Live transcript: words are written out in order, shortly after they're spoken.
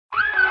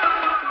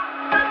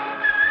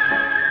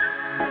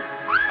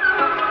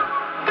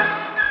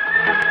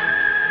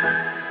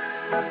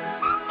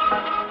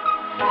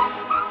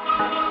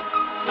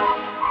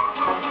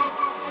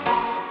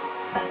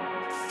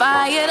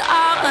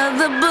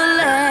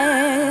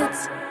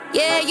lies.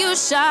 Yeah, you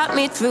shot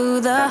me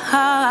through the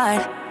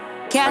heart,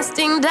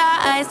 casting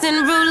dice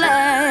and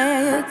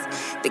roulette.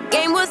 The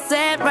game was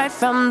set right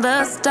from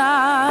the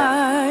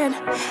start.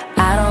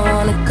 I don't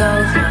wanna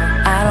go,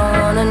 I don't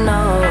wanna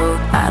know,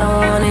 I don't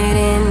want it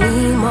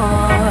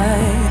anymore.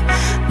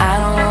 I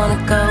don't wanna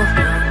go,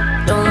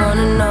 don't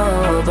wanna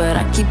know, but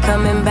I keep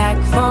coming back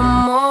for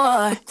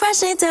more.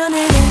 Crashing down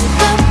and in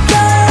the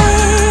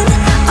rain,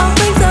 all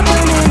things are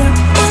burning up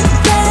in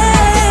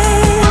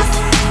flames.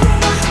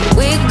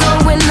 We're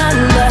going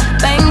under,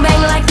 bang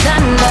bang like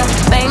thunder,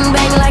 bang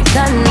bang like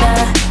thunder.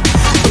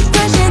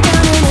 Crashing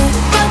down and in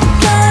the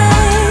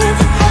rain,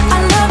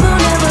 our love will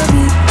never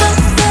be the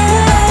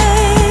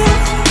same.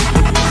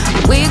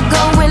 We're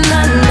going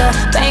under,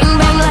 bang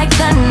bang like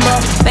thunder,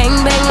 bang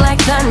bang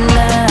like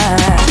thunder.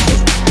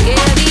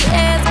 Yeah, the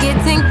air's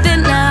getting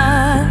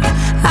thinner,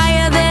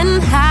 higher than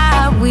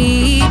high we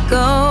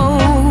go.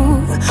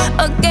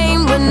 A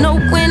game with no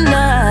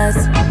winners,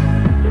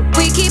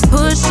 we keep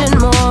pushing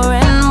more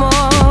and more.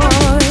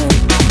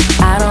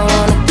 I don't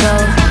wanna go,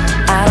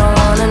 I don't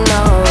wanna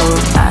know,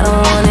 I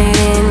don't want it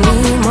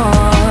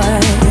anymore.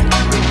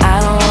 I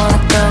don't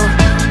wanna go,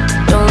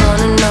 don't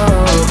wanna know,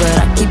 but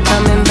I keep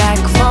coming back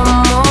for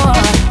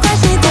more.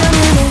 Crashing down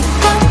in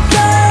the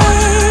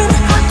rain,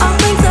 all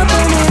things are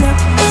burning up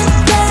in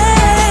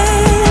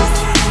flames.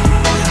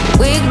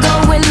 We're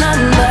going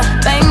under,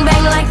 bang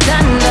bang like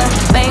thunder,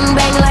 bang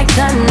bang like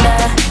thunder.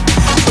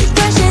 We're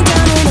crashing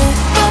down in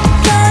the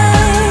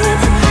rain,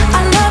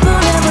 our love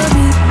will never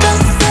be the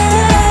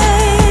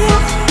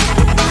same.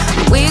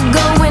 We're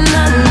going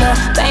under,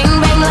 bang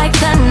bang like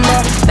thunder,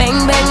 bang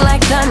bang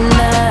like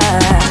thunder.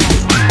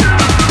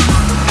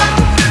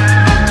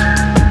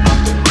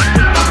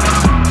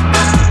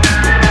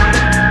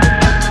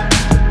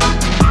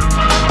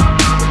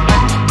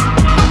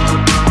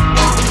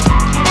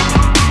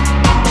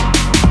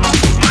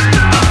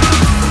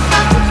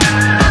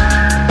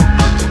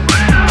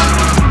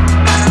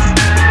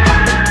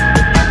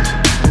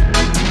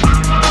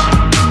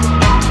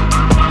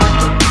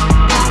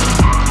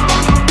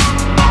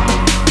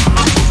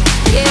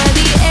 Yeah,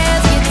 the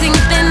air's getting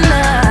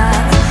thinner,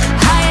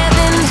 higher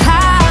than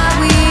high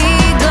we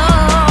go.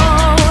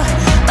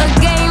 A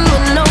game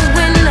with no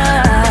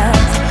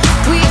winners,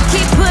 we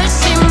keep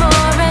pushing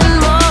more and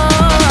more.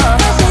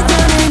 Crashing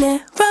down in an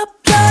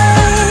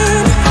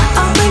aeroplane,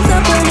 all things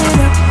are burning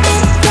up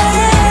in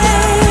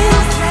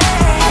flames.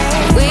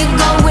 We're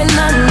going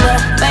under,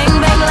 bang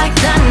bang like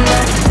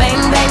thunder,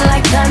 bang bang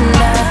like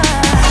thunder.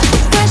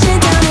 Crashing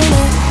down in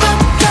an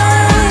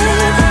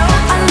aeroplane,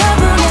 our love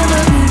will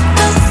never be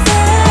the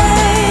same.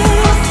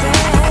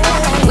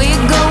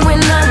 We're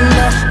going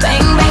under,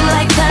 bang bang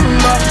like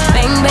thunder,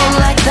 bang bang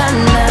like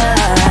thunder.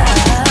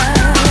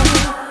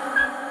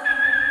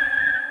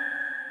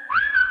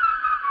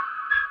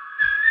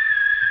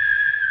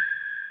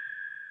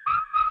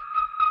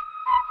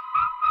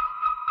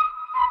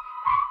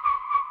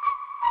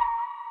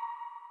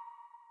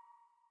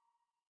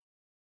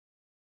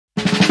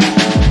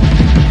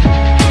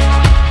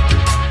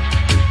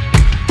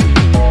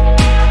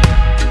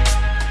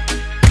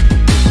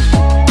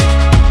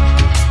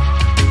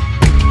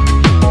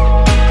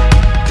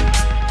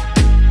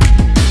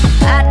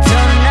 I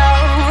don't know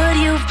what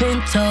you've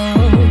been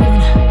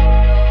told.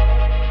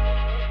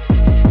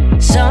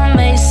 Some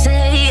may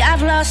say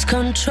I've lost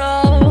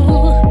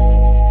control,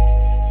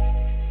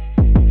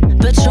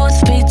 but truth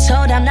be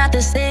told, I'm not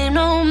the same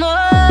no more.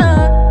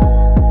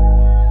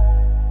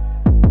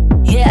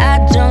 Yeah, I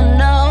don't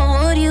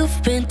know what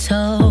you've been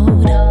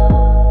told.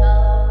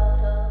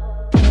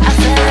 I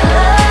fell in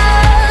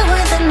love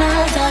with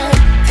another,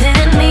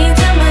 didn't mean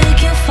to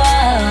make you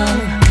fall.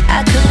 I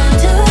couldn't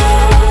do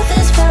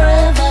this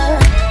forever,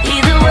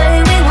 either way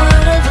we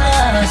would have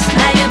lost.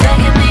 Now you're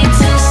begging me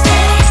to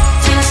stay,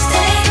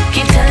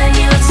 keep telling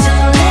you it's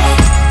too late,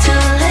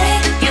 too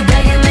late. You're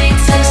begging me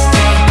to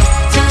stay,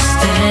 to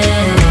stay,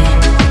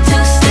 to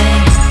stay,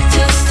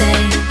 to stay.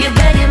 You're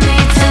begging me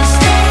to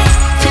stay,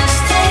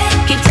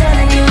 keep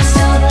telling you it's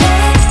too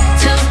late,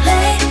 too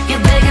late.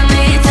 You're begging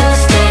me to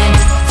stay,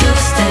 to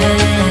stay,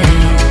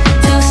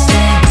 to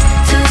stay,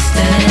 to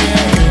stay.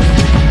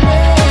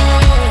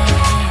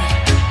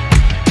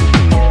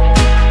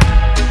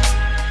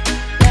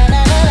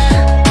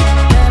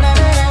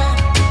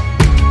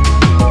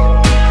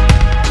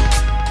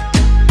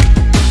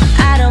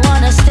 I don't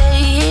wanna stay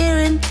here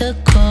in the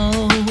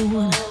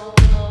cold.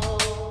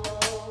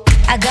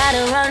 I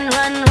gotta run,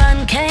 run,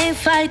 run, can't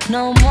fight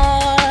no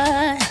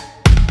more.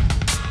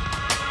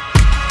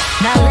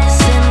 Now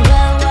listen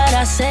well, what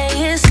I say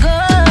is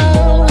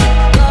gold,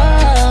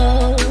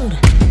 gold.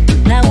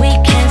 Now we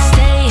can't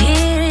stay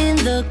here in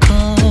the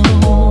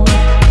cold.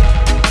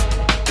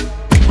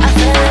 I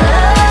fell in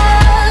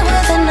love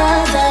with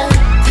another,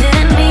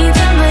 didn't mean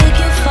to make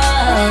you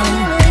fall.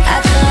 I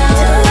couldn't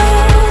do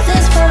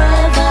this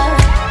forever,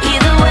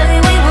 either way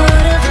we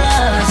would have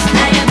lost.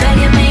 Now you're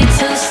begging me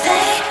to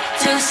stay,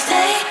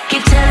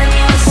 keep telling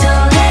you it's too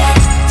late,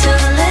 too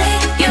late.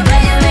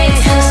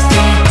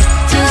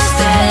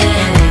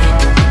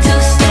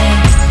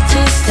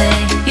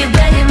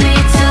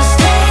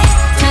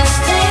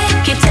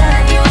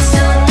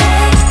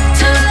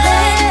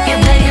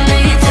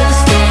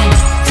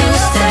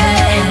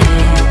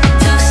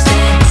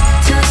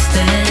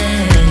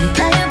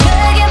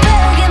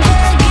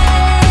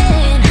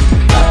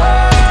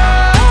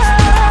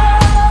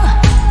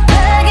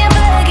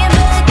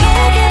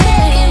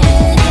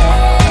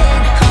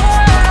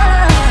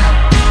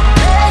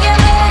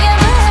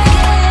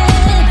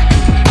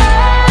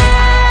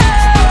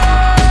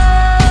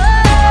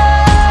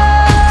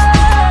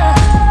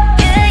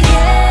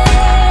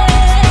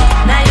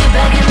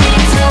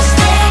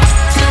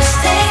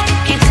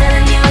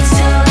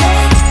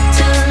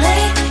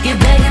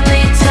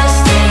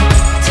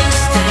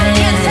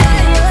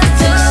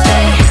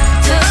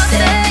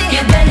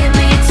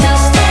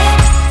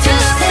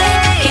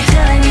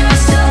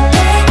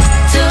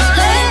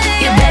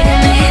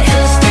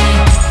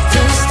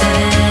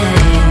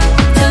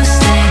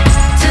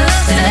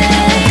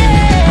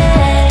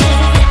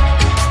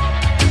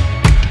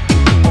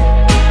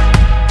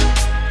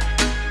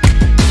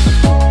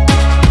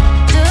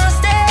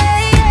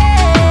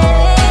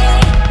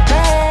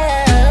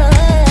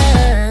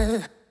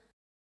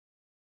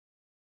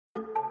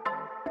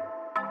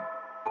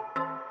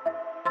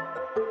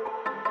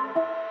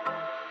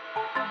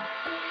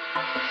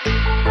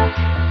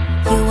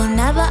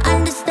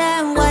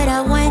 understand what I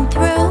went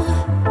through.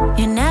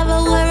 You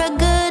never were a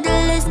good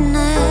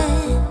listener,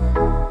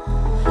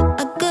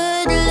 a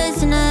good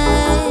listener.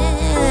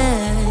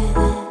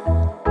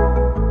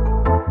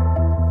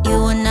 You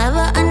will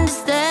never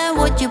understand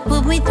what you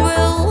put me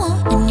through,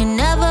 and you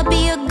never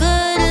be a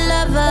good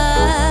lover,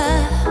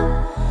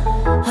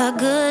 a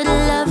good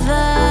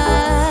lover.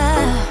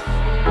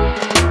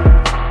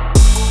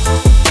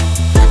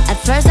 At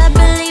first I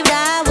believed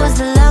I was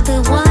the lucky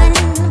one,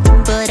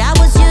 but I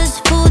was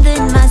just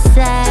fooling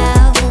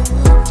myself,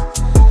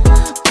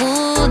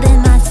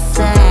 fooling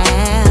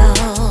myself.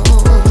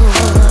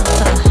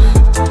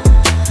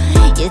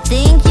 You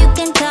think you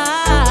can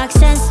talk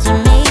sense to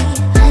me,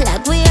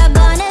 like we are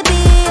gonna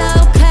be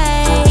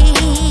okay.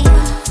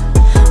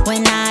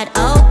 We're not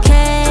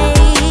okay,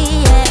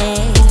 yeah.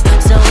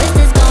 So is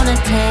this gonna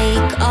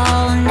take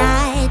all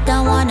night?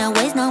 Don't wanna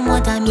waste no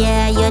more time,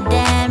 yeah, you're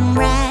damn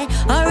right.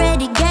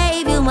 Already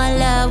gave you my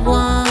loved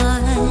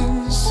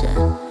ones,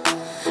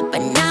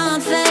 but now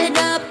I'm fed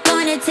up,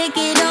 gonna take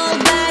it all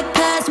back.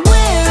 Cause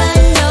we're a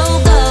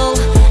no-go.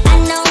 I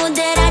know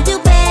that I do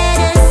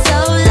better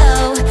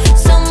solo,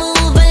 so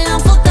move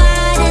along for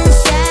God and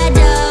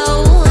shadow.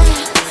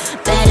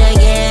 Better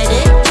get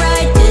it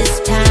right this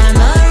time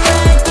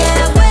around.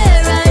 Yeah,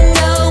 we're a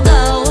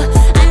no-go.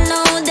 I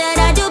know that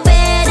I do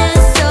better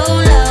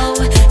solo,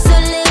 so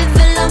live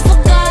along for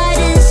God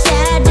and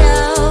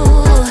shadow.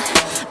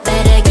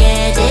 Better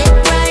get it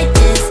right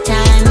this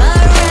time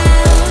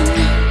around.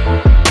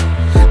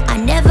 I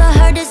never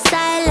heard the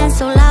silence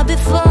so loud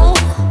before.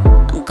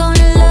 I'm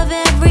gonna love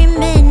every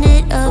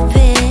minute of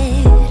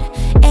it,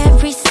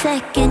 every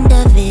second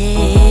of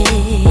it.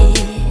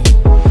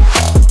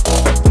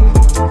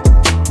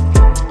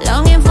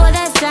 Longing for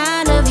that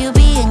sound of you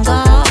being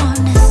gone,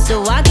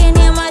 so I can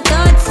hear my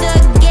thoughts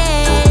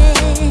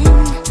again,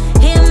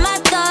 hear my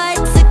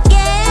thoughts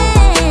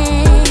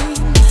again.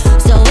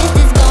 So is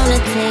this gonna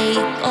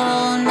take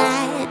all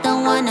night?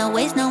 Don't wanna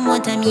waste no more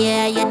time,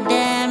 yeah, you're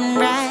damn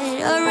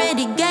right.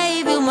 Already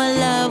gave you my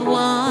loved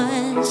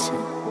ones,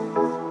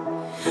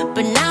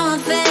 but now I'm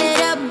fed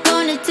up,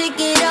 gonna take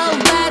it all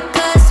back.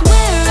 Cause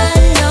we're a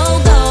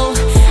no-go.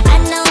 I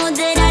know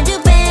that I do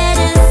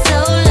better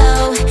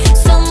solo,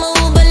 so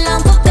move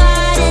along for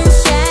God and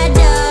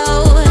shadow.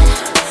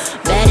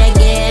 Better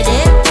get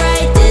it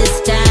right this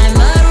time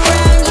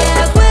around.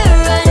 Yeah,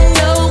 we're a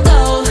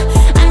no-go.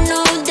 I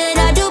know that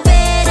I do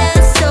better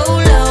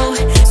solo,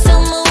 so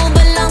move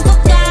along for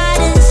God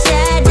and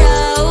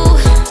shadow.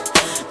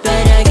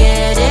 Better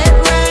get it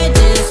right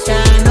this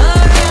time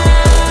around.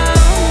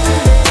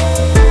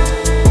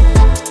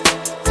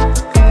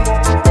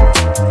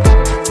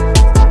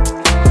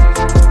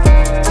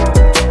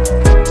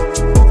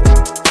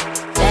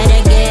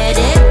 Better get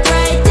it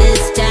right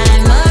this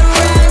time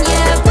around.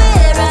 Yeah,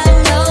 we're a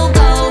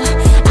no-go.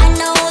 I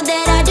know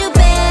that I do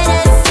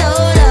better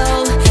solo,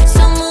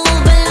 so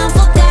move along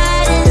for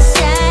God and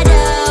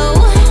shadow.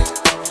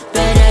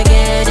 Better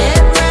get it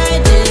right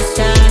this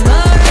time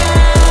around.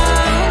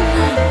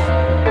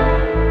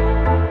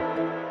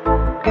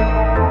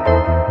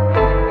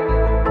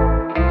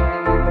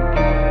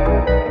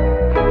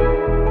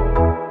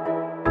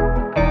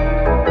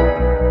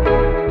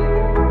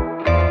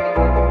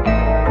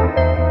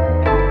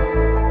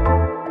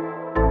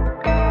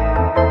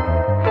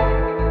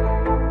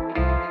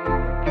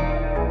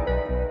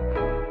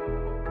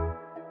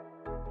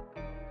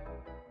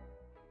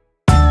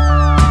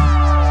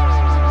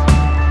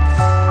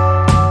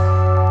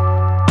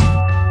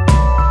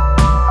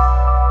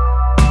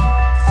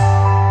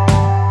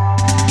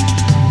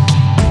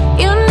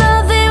 You know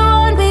they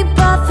want me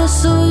but the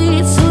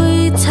sweet,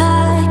 sweet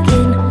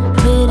talking,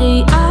 pretty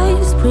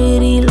eyes,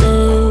 pretty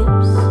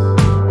lips.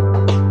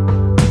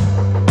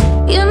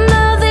 You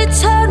know they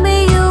told me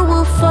you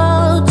will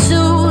fall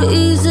too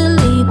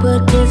easily, but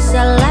guess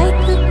I like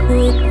the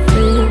quick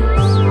fix.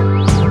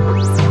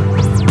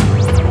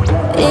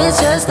 It's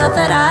just not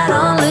that I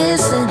don't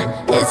listen,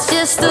 it's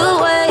just the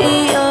way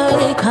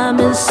you're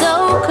coming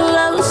so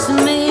close to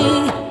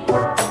me.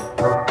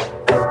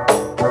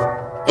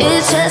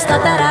 It's just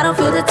not that I don't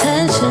feel the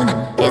tension,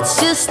 it's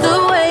just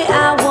the way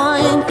I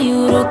want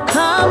you to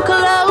come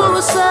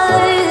closer.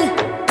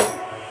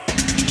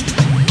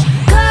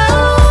 Go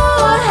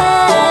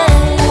ahead,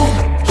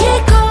 yeah,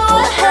 go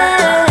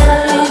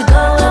ahead,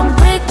 go and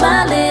break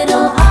my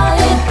little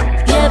heart,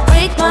 yeah,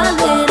 break my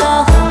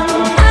little heart.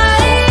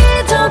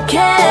 I don't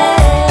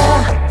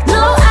care,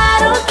 no, I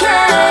don't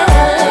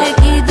care,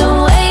 either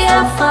way I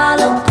fall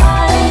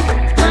apart.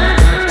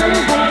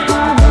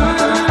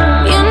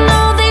 You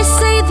know they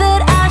say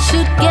that I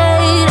should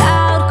get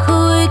out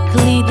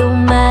quickly,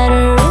 don't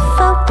matter if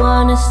I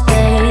wanna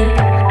stay.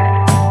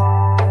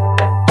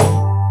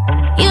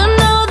 You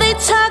know they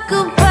talk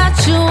about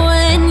you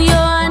when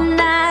you're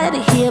not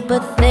here,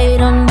 but they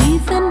don't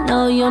even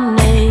know your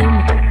name.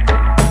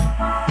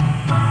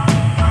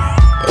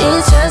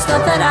 It's just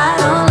not that I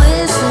don't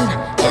listen,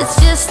 it's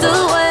just the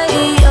way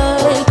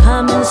you're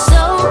coming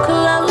so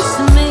close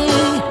to me.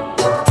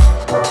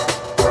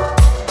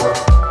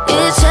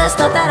 It's just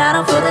not that I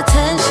don't feel the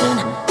tension,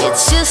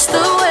 It's just the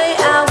way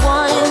I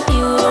want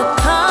you to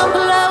come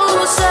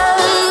closer.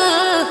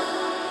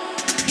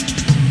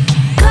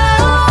 Go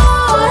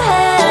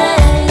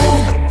ahead,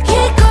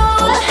 yeah, go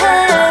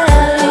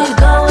ahead.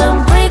 Go and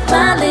break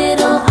my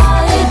little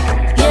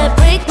heart. Yeah,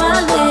 break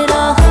my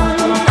little heart.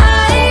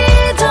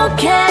 I don't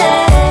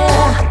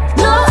care,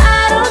 no,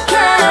 I don't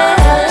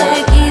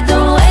care.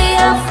 Either way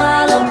I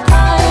fall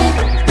apart.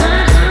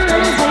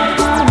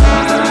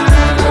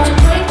 Would you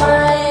break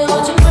my,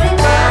 would you break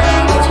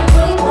my, would you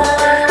break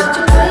my, would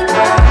you break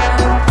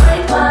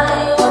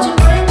my, would you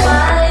break my,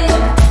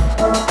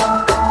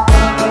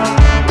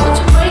 would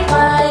you break my, would you break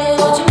my,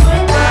 would you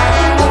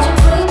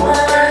break my,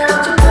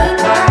 would you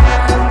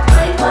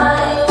break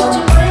my, would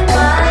you break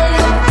my.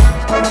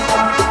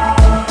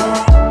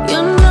 You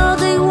know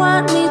they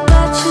want me,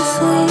 but you're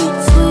sweet,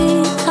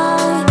 sweet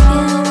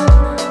talking.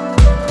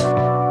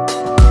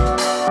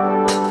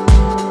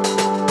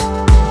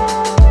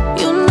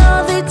 You know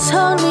they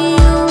told me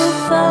you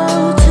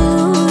fall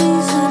too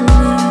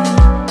easily,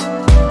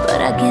 but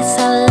I guess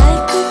I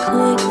like a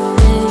quick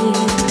fix.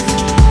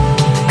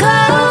 Go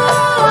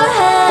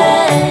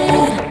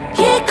ahead,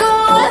 yeah, go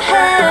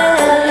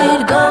ahead.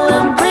 Go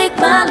and break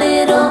my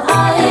little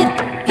heart.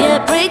 Yeah,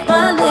 break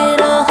my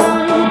little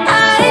heart. I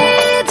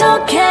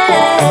don't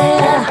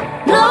care,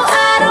 no, I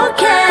don't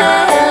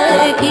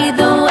care.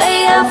 Either way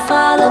I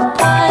fall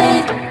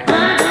apart.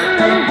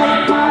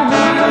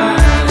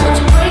 Would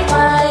you break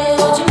my,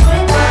 would you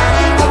break my,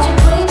 would you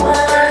break my,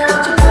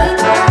 would you break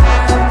my,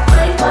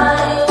 break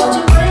my, would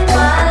you break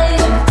my,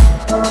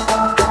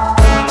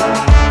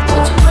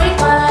 would you break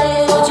my,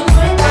 would you break my, would you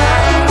break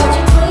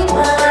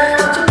my,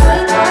 would you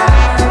break my,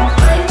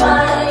 break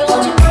my,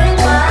 would you break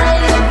my.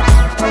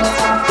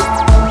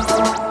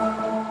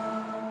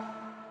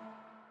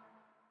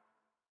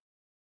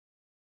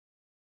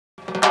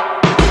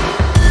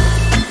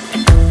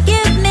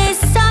 Give me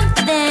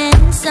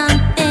something,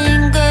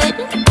 something good.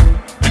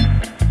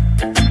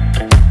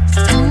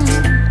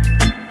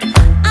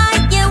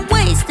 I get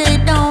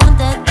wasted on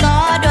the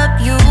thought of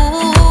you.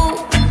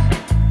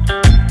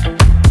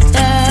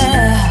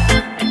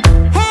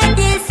 Head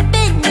is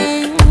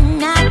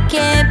spinning, I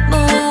can't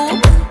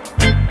move.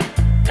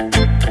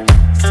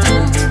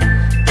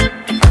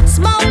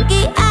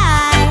 Smoky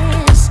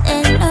eyes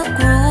in a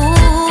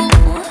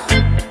groove.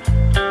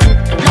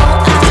 No,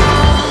 I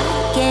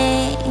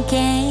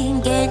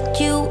can't get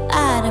you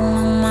out of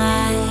my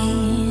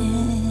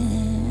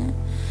mind.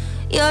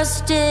 You're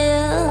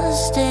still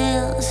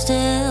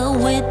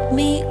with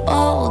me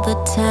all the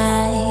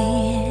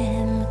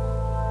time.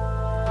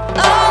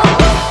 Oh,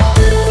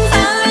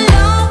 how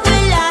long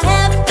will I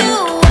have to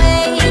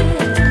wait?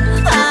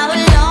 How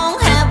long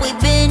have we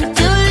been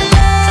too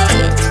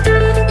late?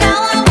 Now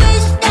I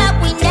wish that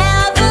we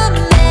never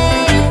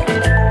met,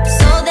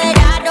 so that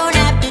I don't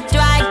have to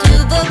try to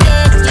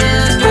forget you.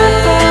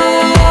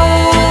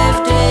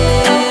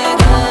 Drifting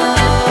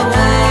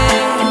away,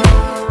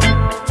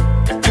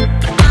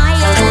 I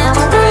am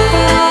drifting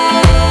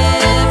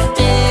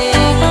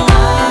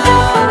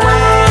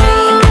away.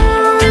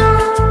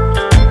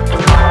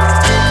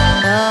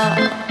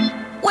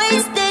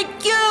 Wasted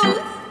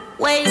youth,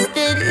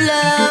 wasted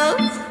love.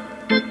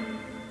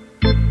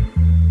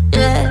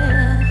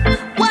 Yeah.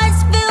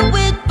 Was filled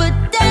with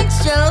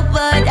potential,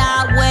 but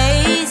I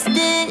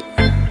wasted.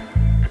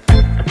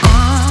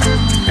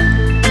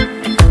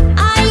 I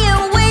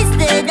am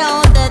wasted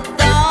on the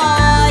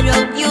thought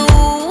of you.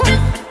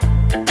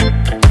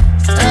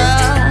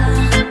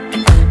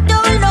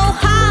 Don't know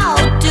how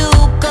to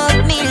cut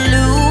me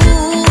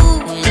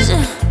loose,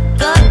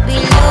 cut me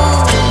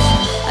loose.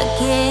 I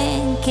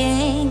can't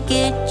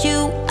get you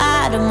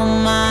out of my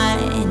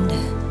mind.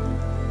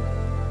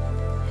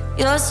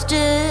 You're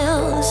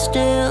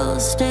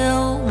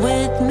still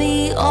with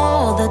me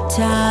all the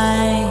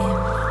time.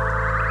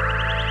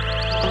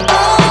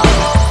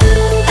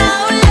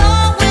 How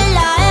long will I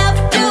have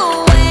to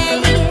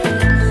wait?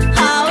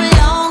 How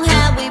long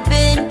have we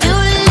been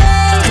too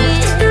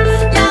late?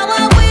 Now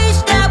I wish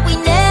that we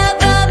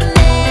never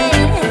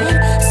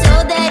met, so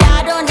that I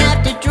don't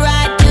have to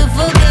try to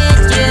forget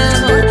you.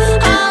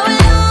 How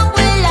long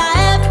will I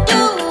have to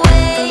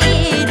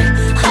wait?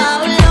 How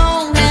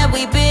long have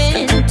we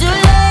been too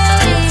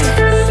late?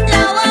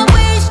 Now I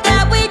wish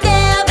that we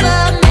never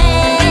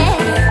met,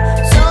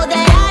 so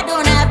that I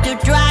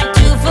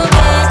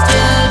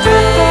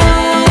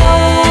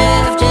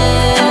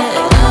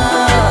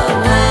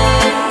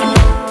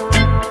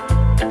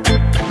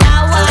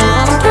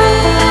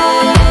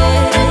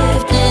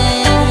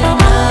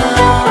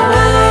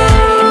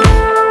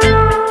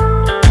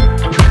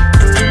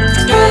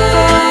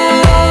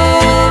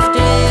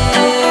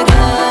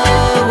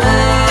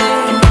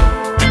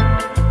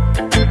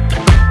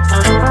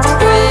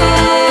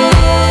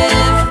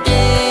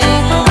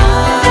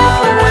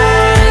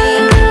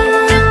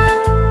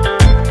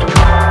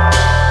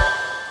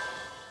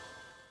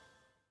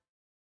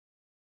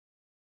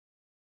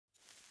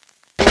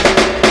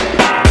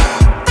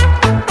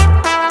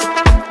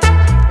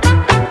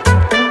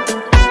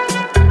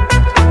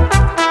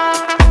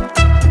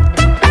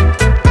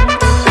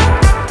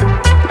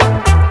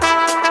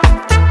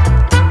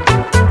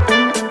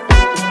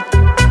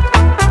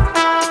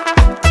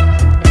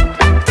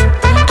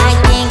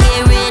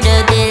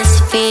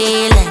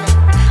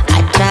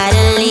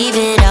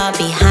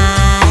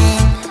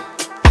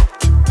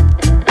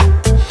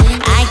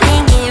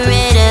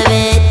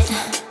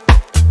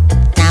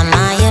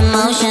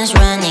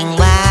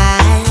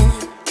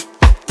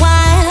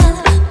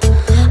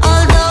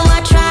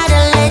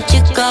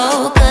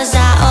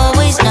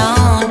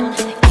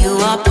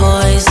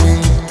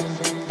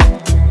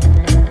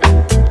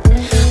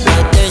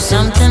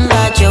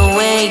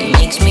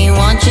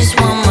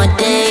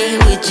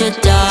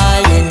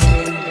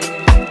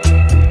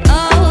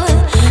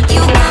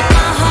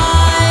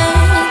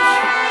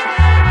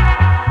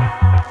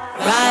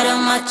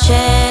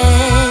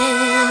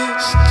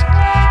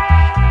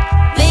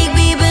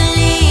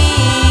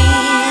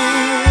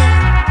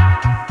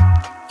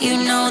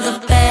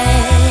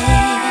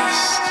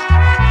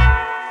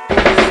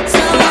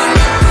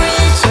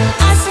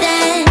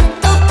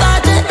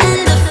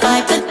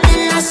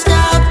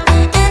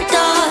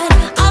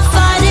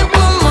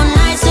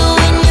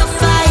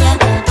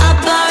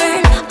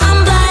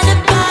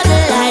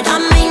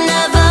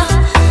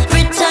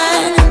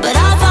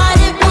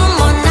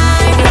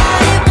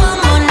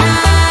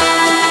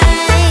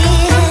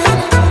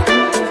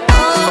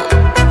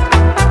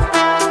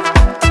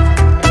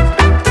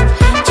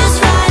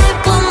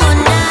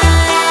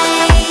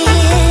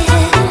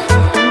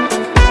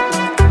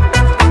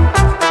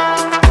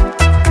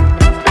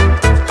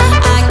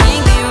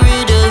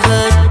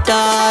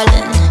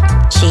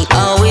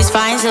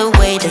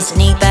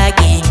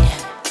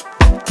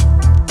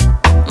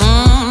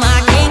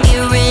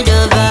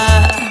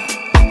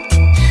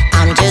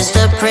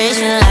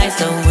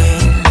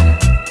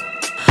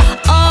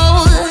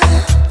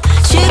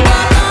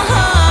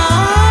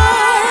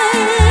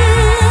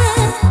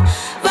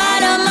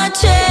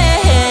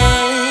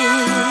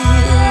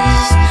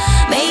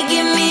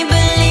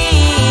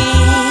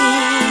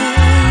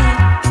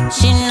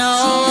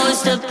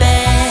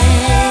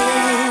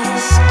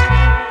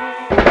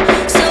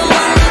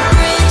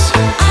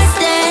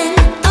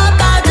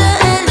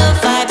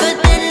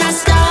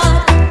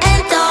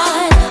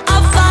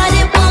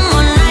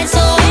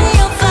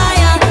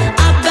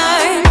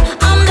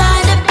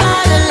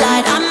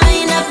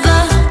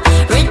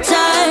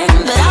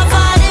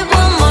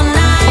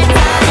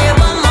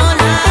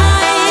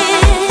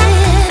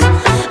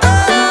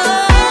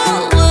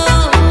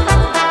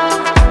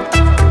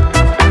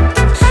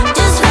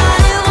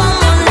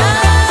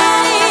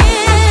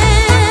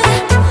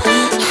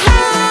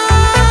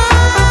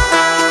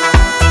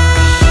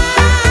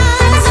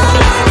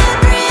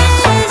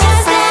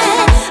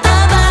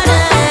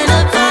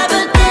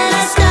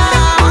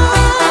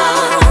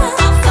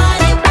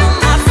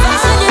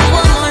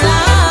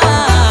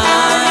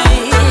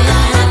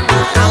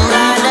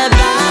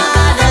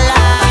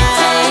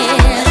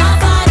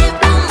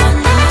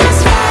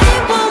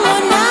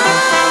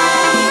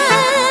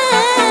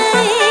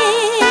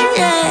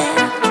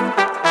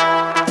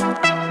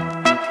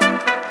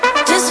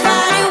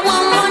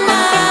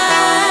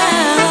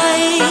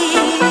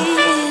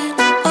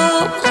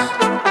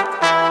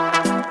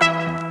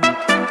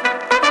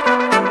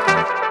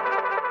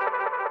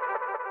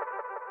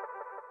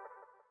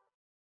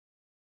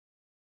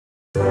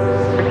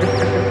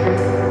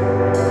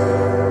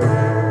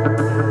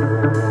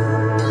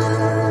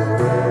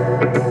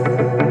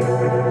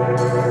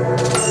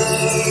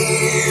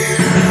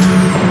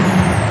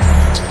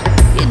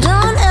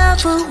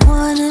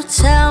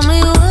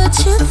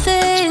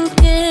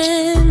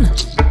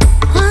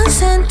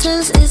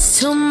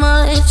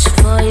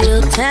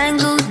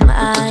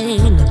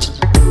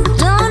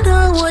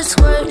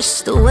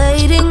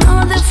hiding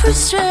all the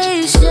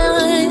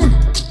frustration.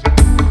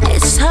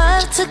 It's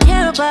hard to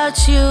care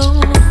about you.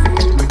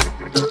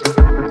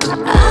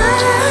 I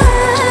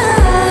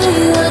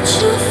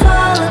watch you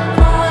fall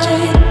apart,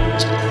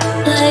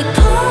 like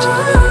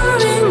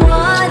pouring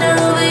water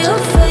over your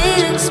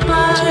fading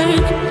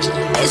spark.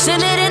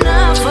 Isn't it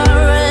enough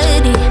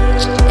already?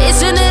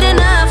 Isn't it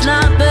enough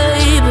now,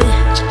 baby?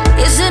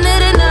 Isn't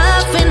it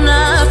enough,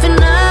 enough,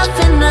 enough,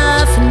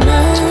 enough,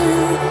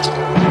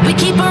 enough? We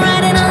keep on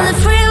riding on the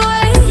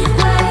freeway,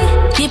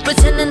 keep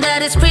pretending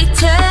that it's pretense.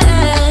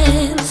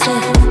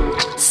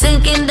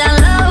 Sinking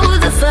down low,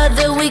 the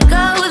further we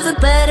go, the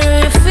better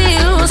it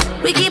feels.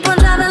 We keep on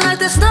driving like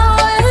there's no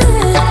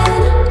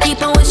end,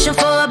 keep on wishing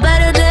for a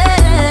better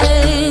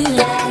day.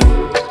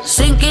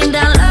 Sinking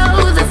down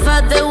low, the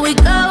further we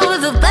go,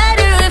 the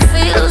better it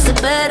feels, the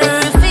better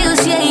it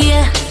feels, yeah,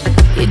 yeah.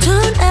 You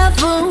don't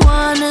ever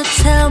wanna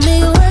tell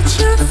me what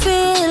you're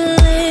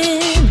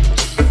feeling.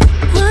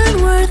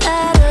 One word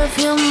out of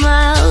your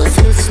mouth,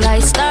 it's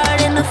like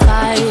starting a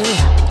fire.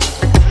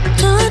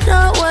 Don't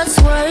know what's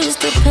worse,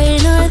 the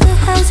pain or the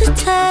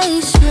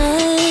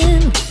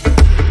hesitation.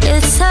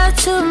 It's hard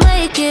to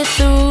make it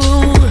through.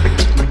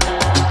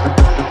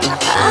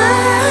 I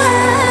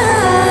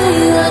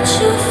watch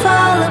you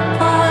fall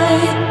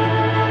apart,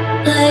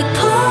 like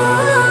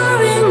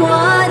pouring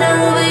water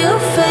over your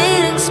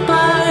fading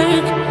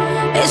spark.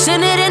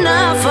 Isn't it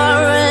enough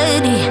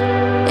already?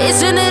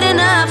 Isn't it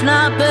enough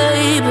now,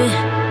 baby?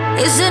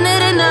 Isn't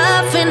it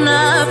enough,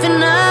 enough,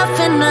 enough,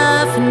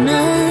 enough,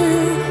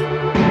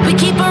 enough? We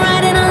keep on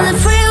riding on the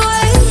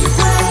freeway,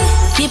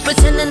 keep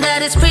pretending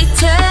that it's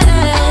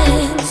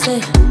pretense.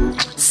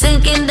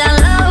 Sinking down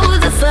low,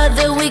 the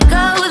further we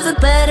go, the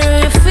better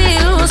it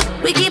feels.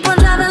 We keep on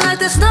driving like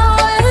there's no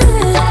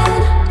end,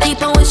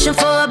 keep on wishing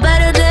for a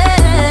better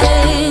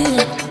day.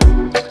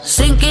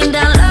 Sinking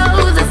down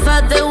low, the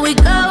further we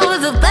go,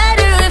 the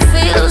better it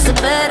feels, the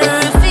better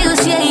it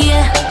feels, yeah,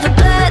 yeah. The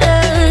better,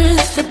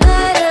 the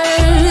better,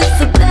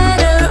 the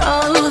better,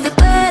 oh, the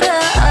better,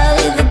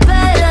 the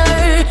better,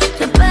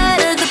 the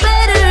better, the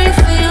better it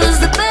feels,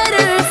 the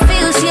better it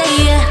feels, yeah,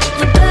 yeah.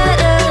 The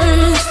better,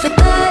 the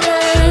better,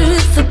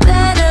 the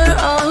better,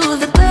 oh,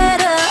 the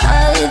better,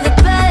 the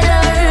better.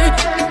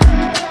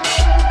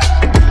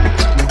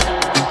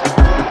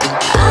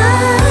 I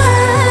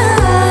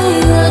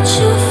watch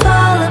you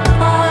fall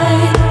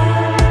apart,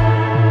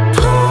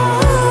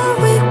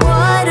 pouring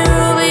water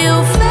over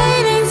your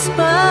fading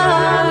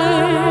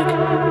spark.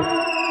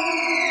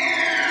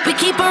 We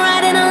keep on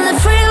riding on the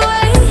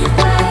freeway,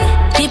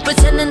 keep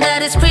pretending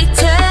that it's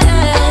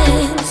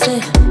pretense.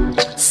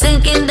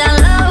 Sinking down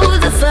low,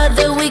 the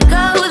further we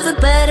go, the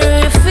better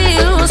it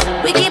feels.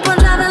 We keep on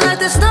driving like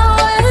there's no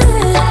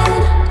end,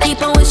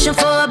 keep on wishing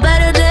for a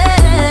better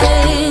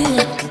day.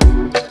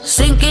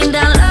 Sinking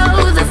down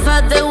low, the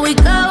further we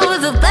go,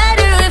 the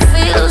better it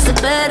feels, the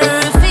better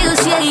it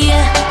feels, yeah,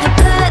 yeah. The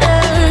better,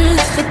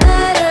 the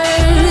better,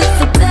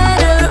 the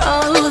better,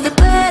 oh, the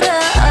better,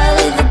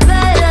 the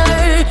better,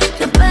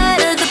 the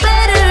better, the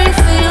better it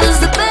feels,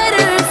 the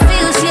better it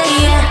feels, yeah,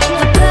 yeah.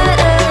 The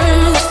better,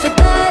 the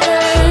better,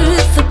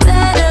 the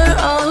better,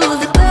 oh,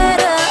 the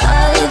better,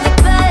 the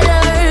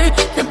better,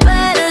 the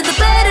better, the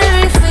better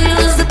it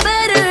feels, the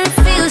better it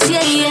feels,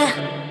 yeah, yeah.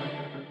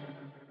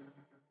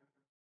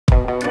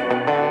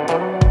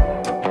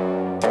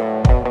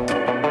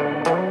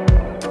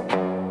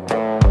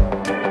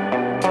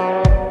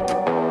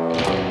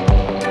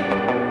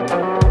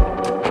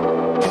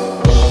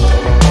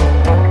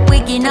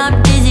 Waking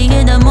up dizzy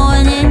in the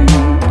morning,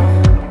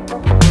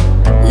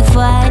 we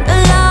fight a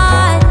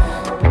lot,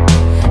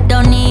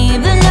 don't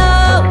even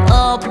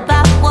know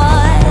about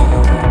what.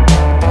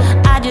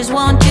 I just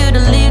want you to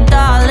leave,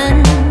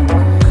 darling.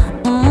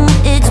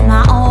 It's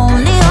my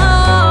only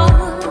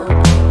hope.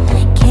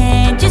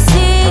 Can't you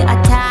see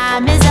our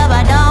time is up?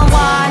 I don't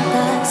want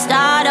to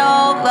start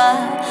over.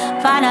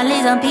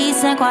 Finally some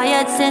peace and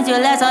quiet since you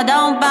left, so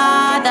don't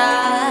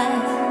bother.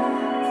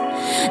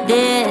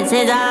 This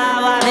is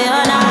how I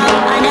feel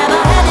now. I never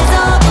had it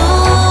so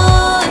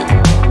good,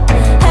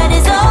 had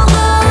it so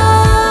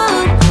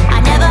good. I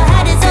never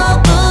had it so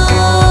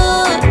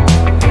good.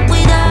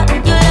 Without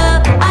your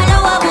love, I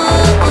know I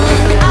would.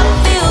 I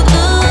feel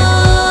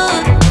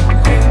good,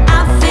 I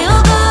feel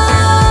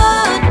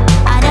good.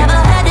 I never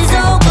had it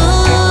so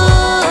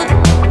good.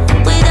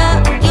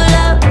 Without your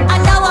love, I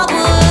know I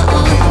would.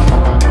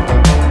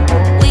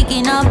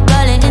 Waking up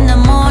early in the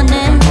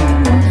morning,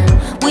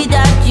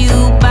 without you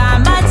by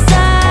my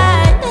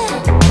side,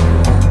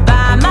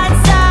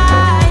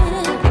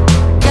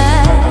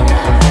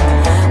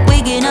 yeah.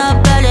 Waking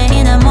up early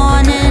in the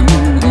morning,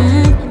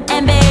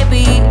 and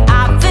baby, I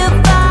feel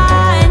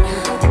fine,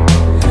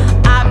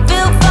 I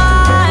feel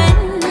fine.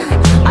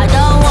 I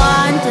don't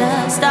want to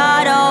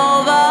start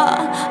over.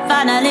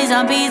 Finally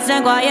some peace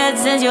and quiet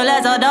since you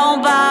left, so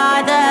don't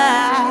bother.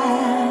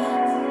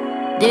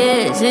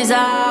 This is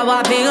how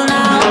I feel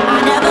now.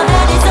 I never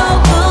had it so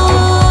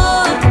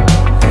good,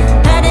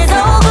 had it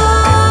so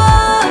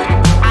good.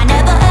 I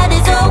never had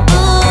it so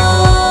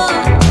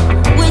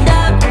good.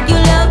 Without your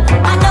love,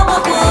 I know I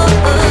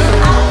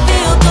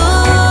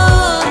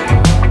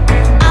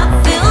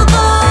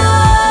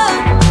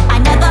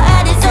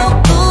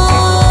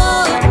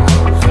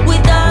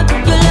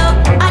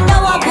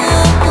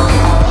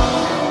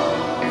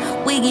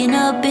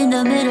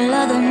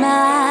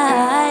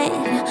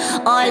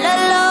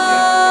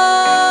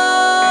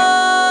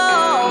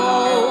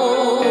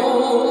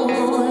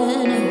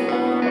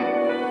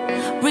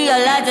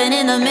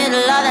the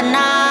middle of the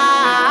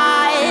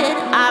night.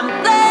 I'm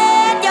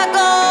glad you're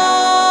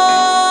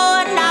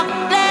gone. I'm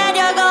glad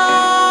you're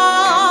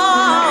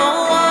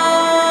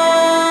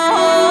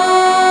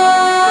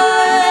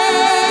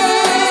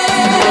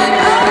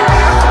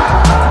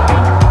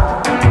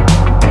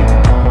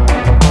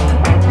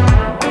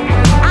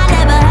I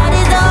never had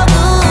it so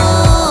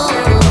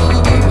good.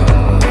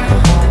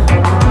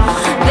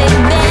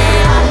 Baby,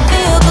 I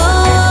feel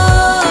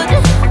good.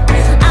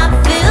 I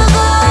feel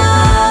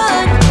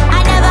good. I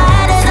never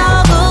had it so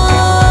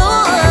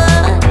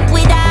good.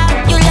 Without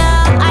your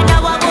love, I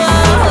know I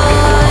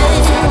would.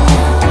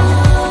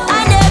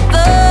 I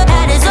never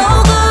had it so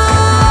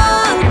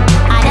good.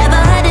 I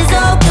never had it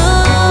so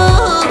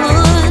good.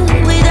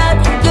 Without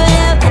your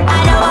love, I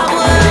know I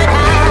would.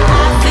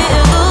 I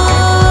feel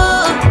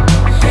good.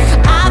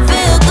 I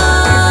feel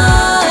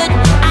good.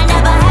 I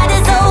never had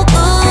it so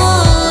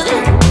good.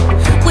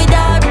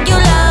 Without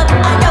your love,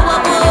 I know I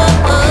would.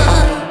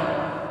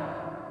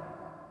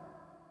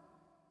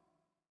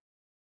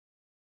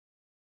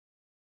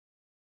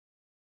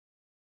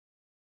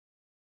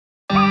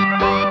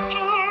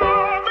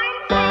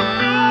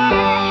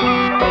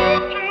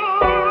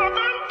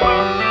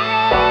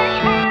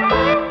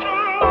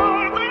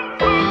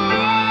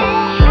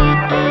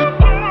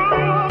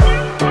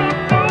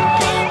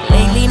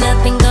 Lately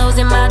nothing goes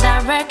in my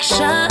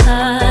direction.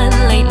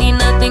 Lately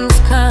nothing's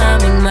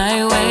coming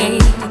my way.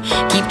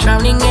 Keep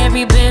drowning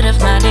every bit of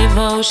my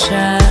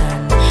devotion,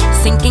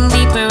 sinking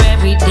deeper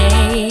every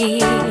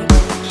day.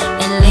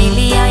 And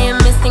lately I am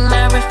missing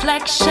my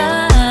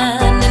reflection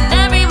in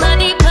every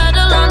muddy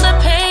puddle on the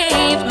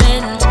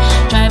pavement,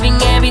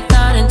 driving every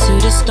thought into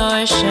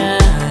distortion.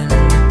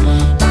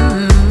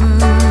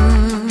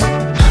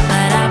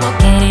 But I will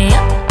get it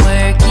up,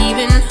 work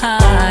even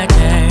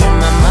harder.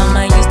 My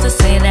mama used to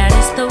say that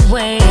it's the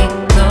way it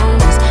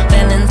goes.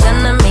 Feeling's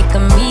gonna make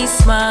me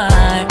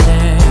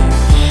smarter,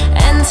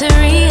 and to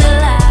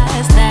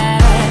realize that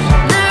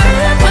the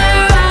river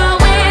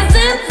always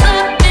ends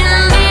up in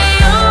the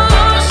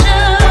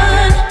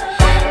ocean.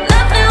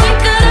 Nothing we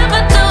could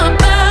ever do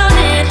about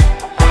it.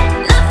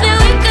 Nothing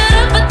we could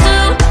ever do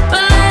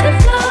but let it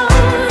flow.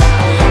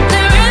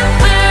 The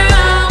river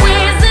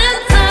always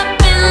ends up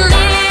in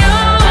the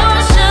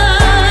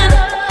ocean.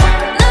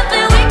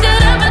 Nothing we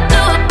could ever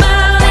do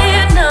about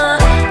it. No,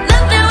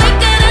 nothing we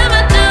could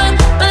ever do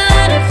but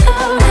let it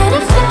flow, let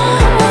it flow.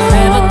 The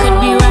river could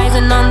be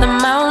rising on the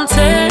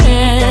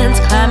mountains,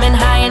 climbing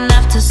high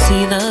enough to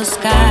see the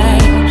sky,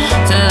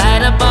 to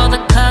light up all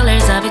the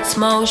colors of its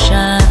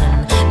motion,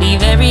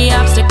 leave every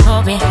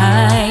obstacle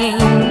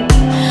behind.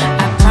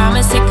 I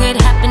promise it could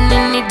happen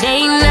any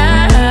day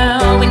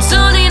now, and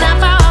soon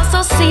enough I'll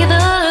also see the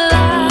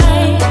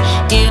light,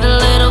 get a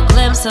little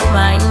glimpse of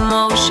my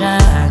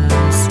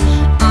emotions.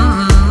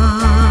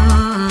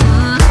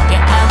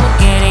 Yeah, I will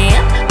get it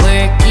up,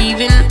 work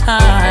even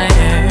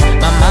harder.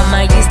 My mama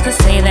used to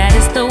say that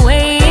it's the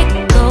way it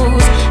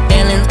goes.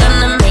 Feeling's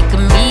gonna make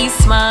me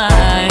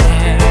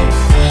smarter,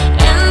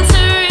 and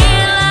to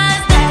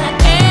realize that,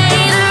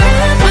 hey, the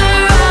river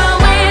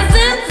always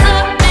ends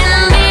up in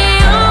the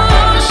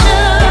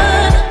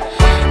ocean.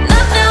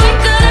 Nothing we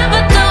could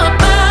ever do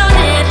about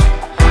it.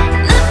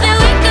 Nothing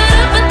we could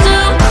ever do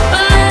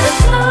but let it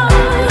flow.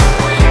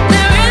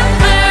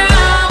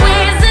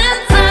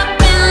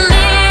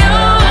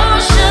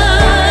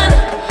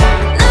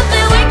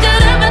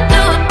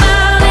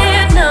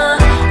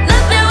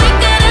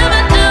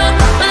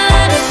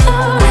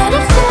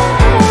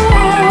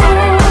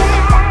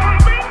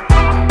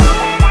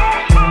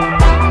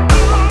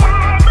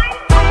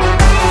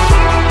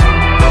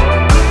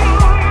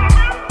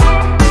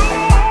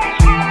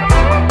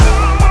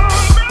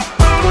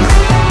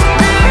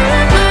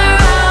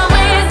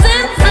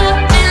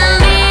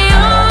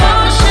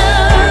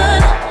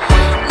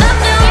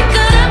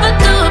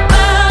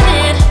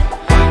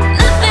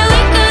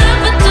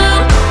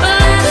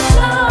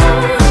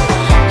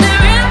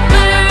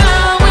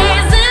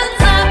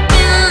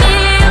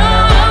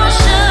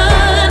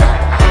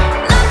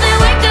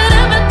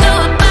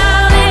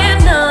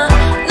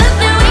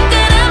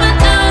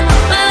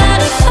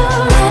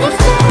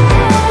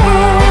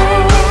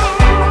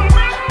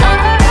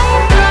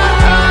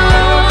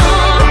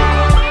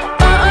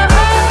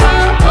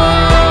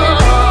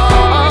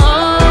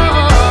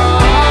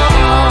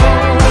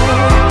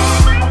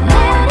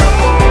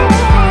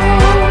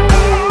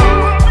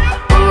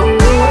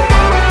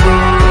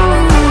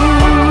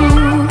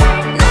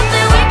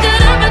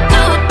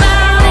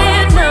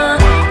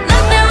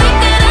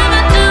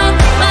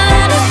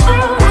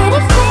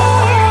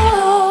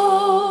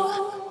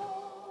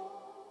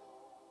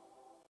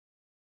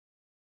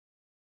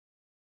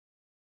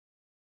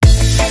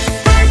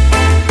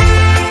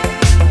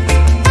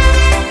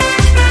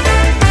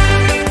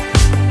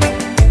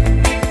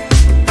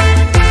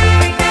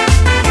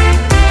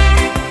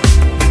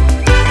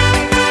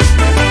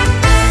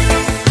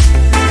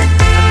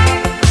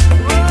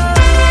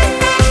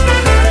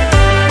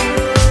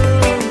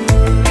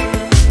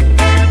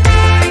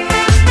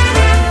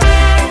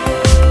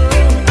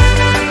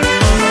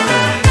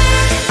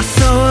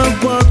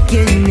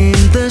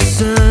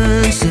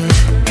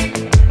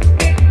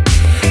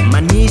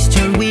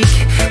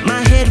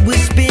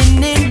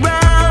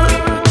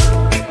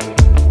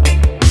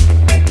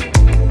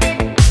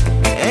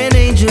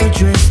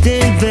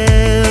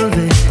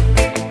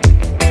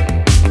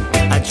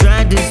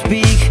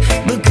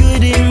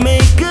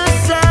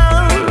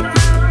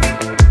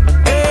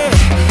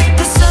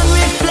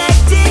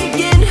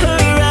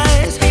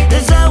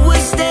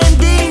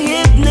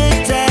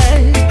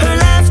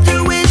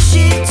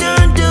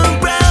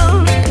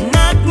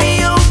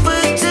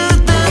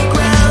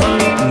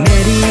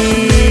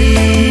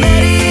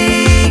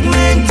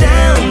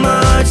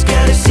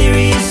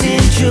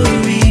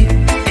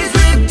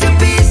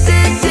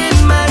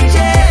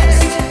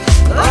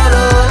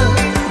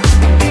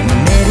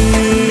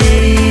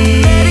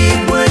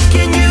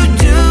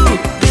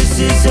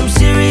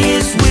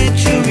 is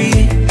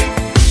witchery.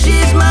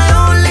 She's my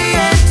only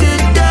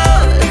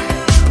antidote.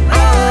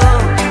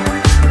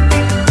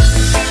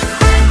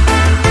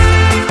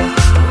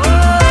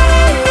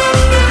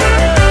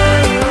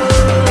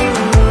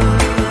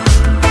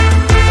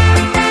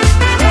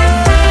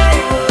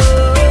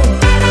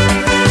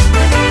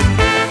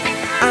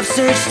 I've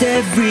searched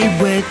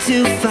everywhere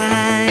to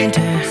find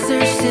her.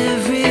 Searched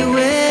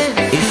everywhere.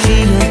 Is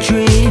she a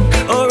dream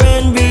or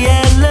in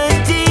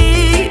reality?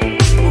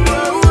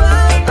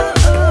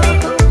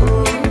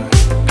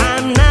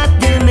 I'm not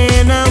the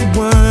man I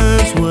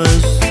once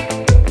was.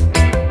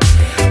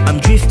 I'm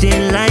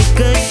drifting like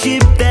a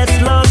ship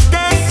that's lost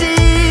at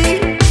sea.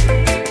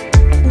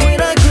 When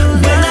I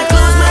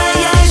close my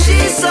eyes,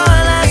 she's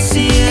all I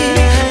see.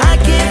 I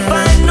can't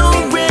find no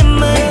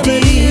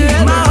remedy.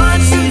 My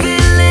heart's a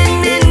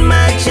villain in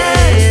my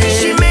chest.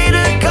 She made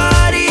a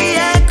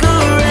cardiac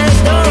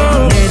arrest.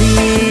 Oh,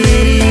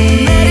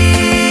 Mary,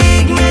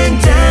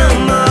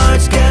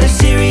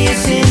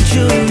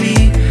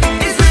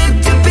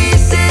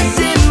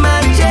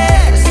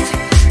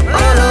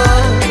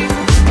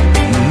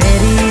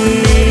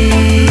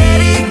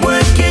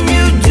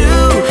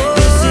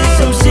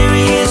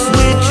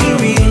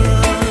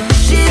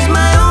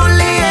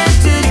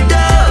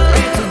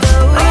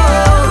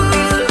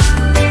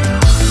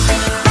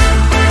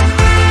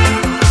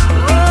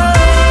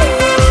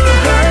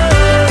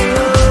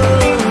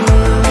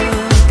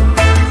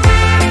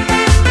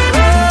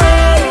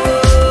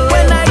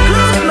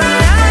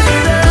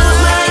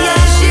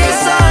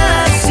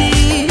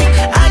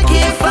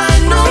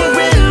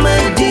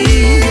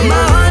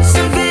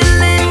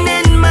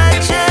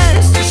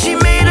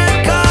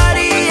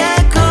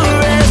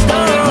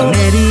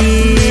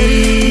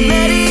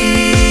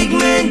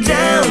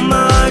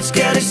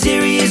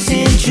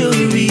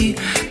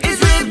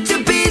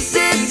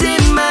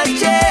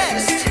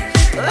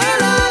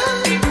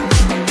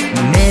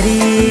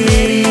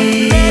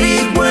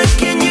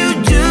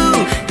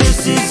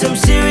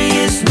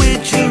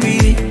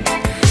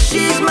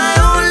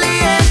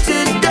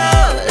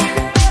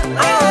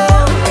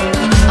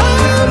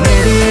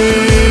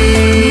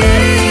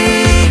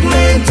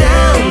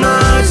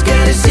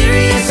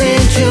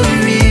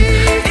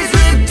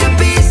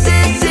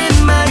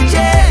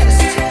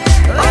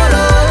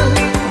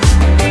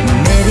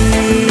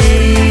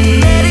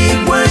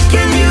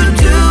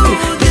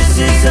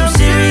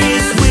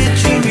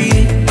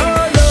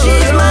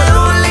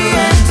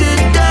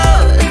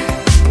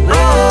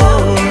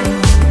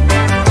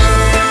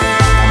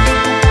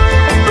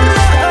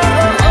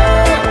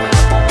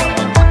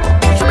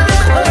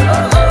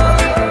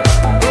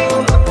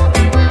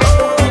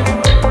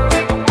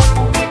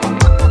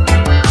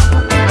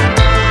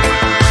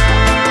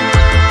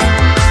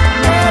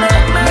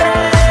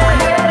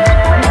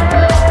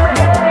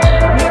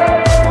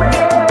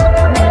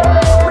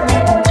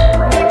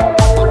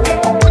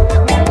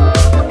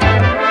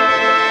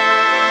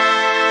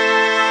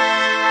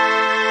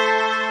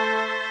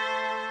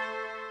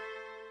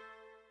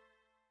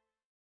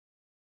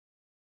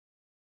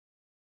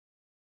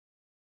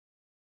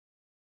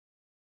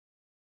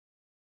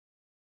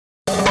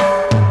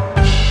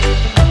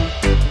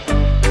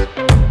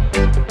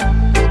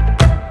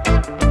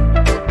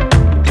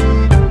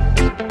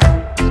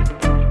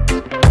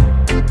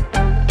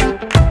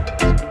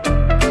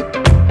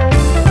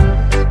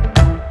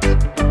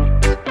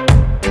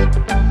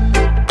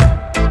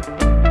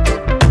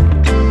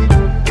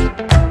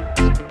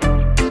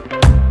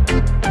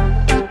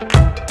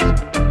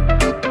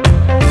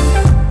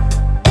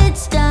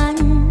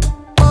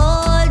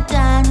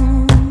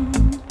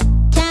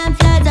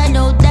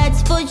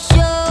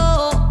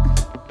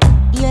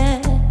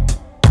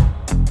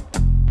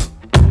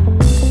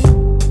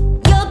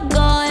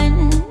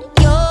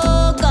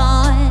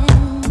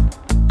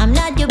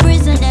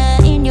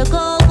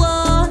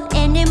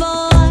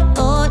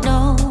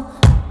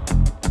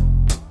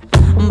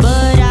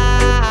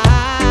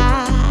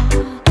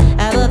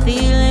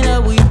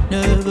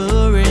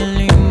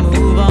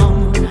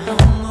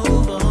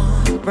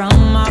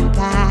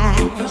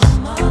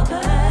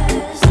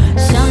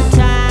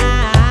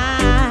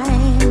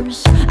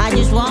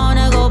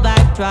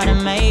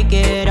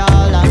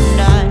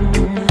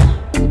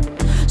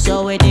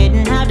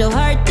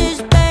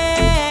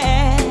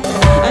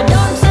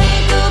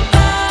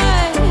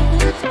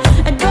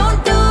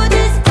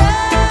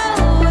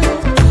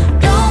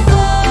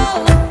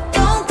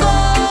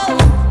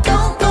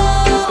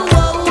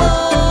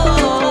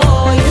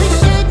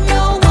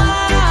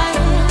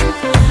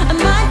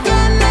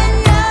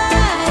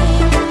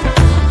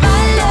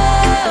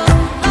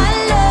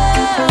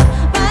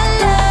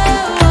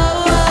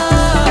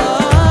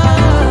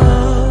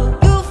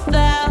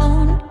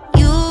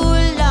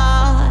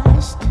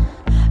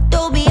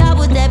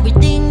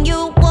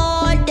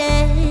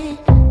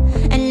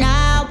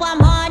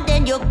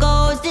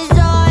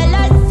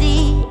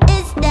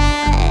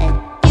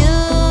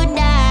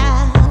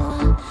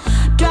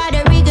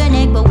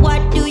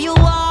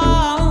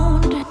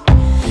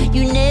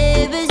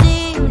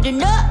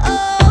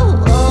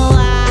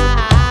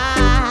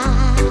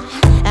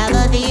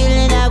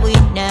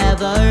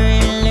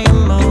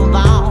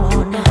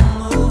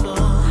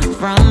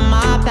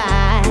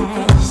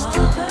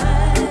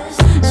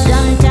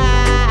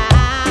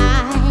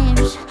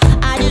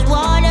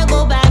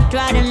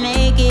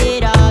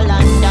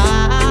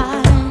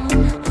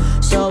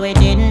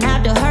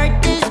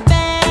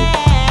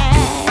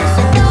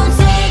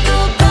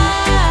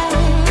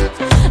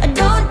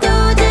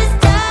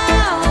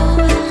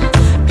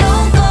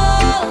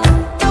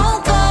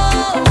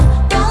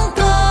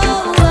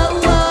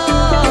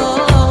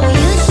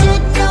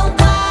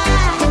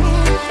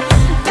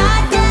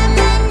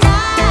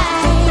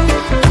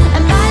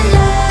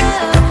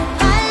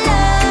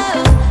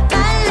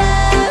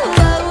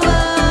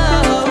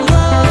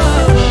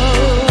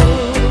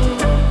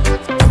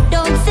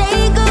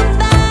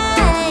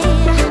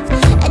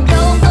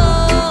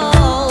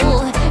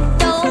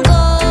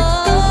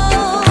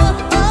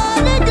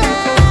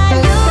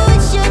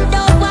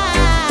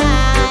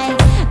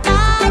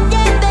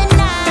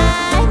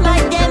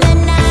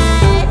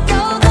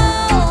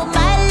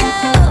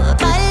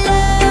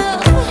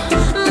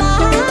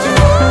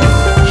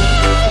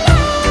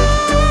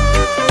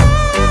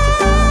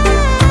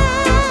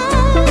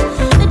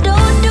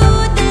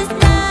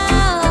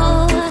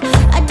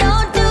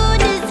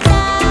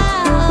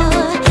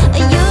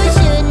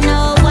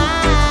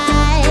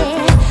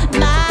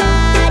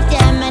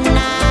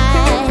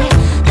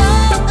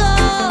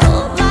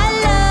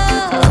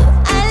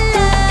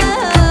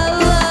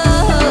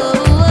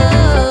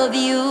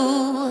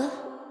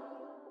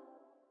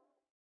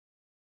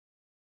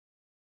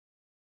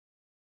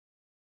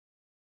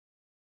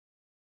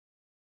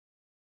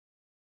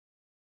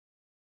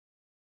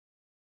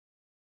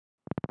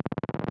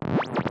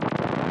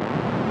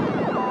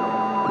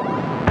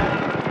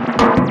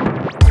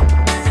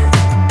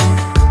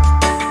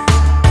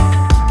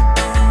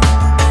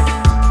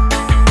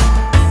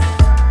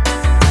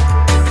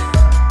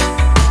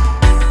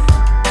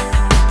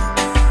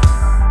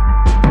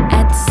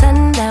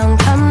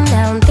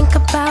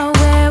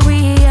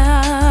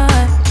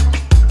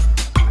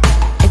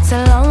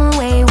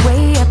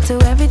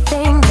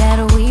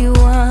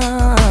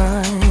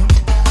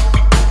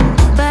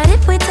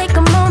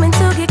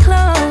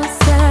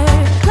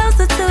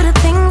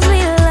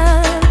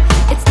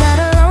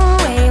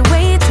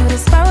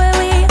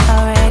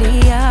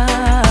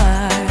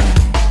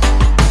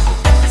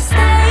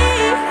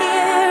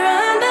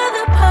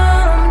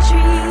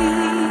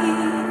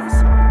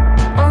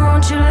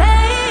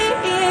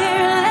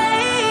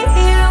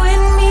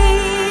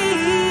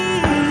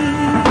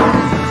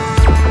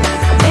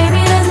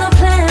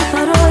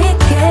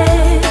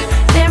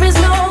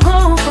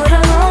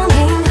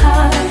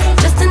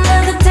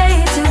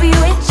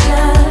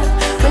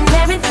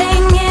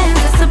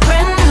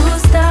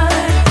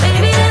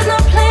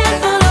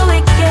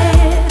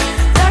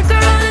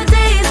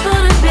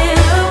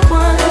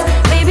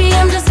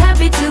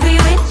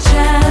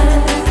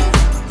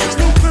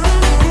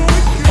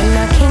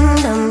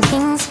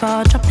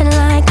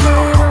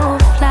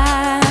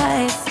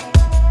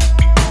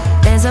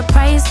 There's a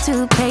price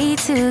to pay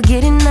to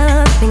getting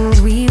the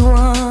things we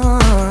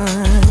want.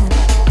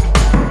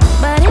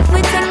 But if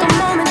we take a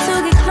moment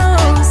to get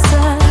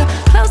closer,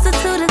 closer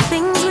to the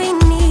things we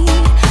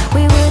need,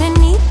 we wouldn't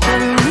need to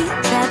need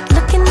that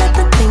looking at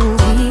the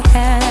things we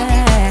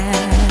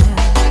have.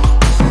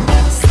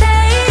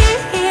 Stay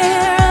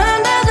here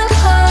under the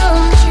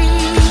palm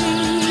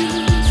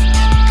trees.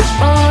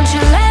 Won't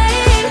you lay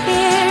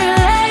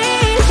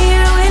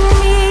here with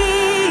me?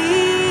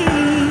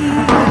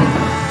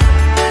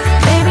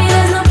 Baby,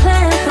 there's no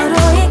plan for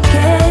the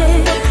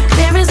wicked.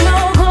 There is no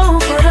goal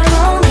for the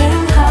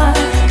longing heart.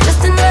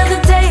 Just another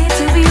day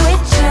to be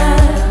with you.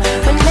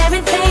 When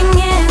everything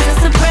ends,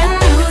 it's a brand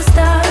new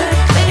start.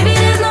 Baby,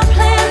 there's no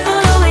plan for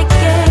the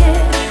wicked.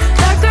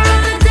 Darker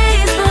are the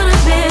days for the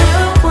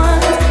bitter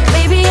ones.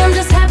 Baby, I'm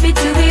just happy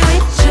to be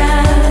with you.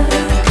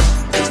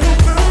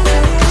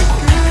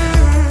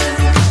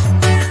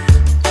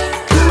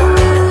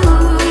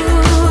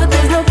 Ooh,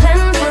 there's no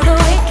plan for the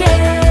wicked.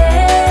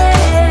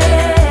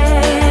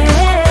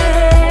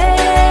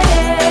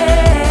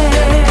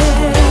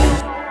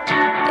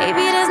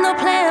 Baby, there's no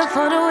plan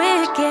for the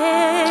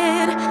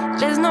wicked.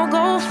 There's no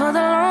goal for the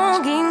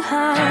longing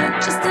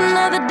heart. Just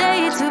another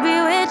day to be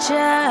with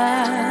ya,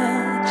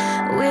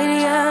 with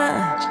ya.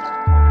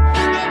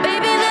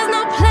 Baby, there's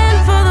no plan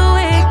for the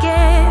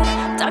wicked.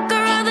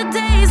 Darker are the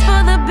days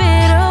for the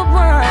bitter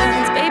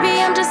ones. Baby,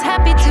 I'm just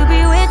happy to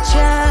be with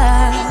ya,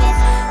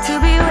 to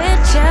be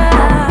with ya.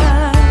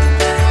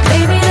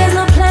 Baby, there's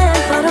no plan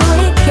for the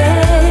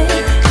wicked.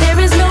 There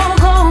is no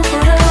goal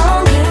for the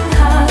longing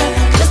heart.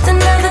 Just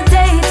another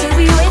day to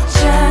be with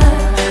ya.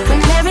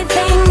 When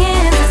everything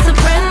ends, it's a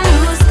brand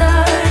new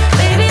start.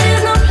 Baby,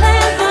 there's no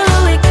plan for the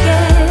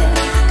wicked.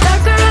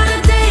 Darker are the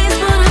days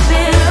for the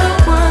bitter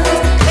ones.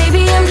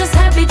 Baby, I'm just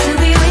happy to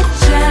be with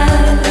ya.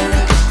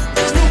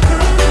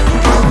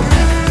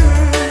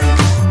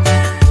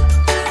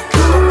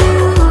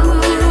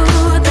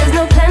 Ooh, there's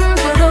no plan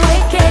for the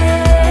wicked.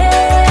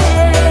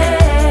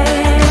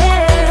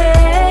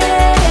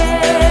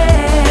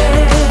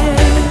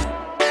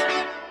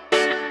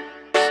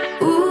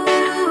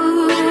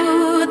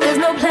 Ooh, there's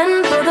no plan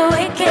for the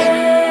wicked.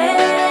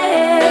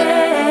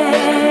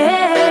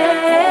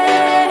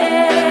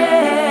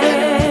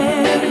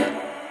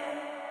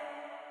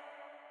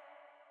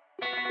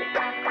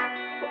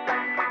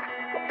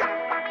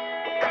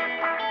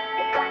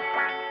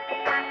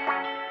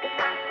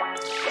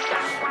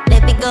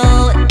 Let me go,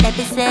 let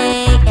me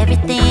say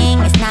everything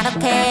is not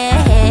okay.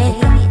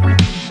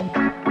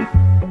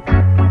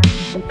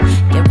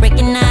 Can't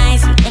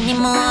recognize you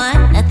anymore.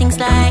 Nothing's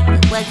like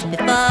it was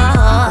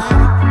before.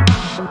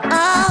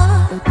 Oh,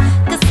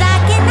 'cause I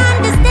can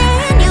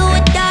understand you,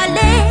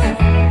 darling.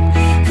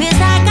 Feels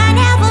like I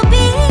never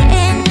be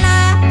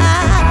enough.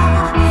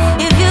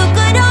 If you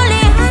could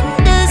only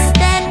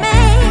understand me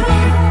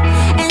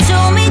and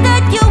show me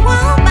that you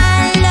want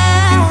my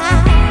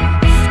love.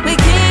 We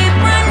keep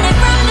running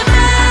from the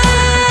pain.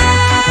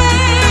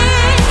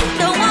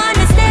 Don't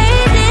wanna stay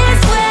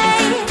this way,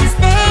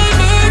 stay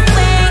this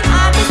way.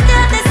 Are we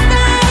still the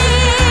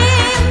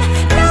same?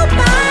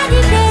 Nobody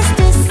dares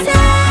to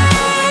say.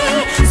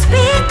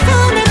 Speak to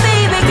me,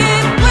 baby.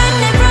 Keep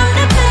running from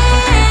the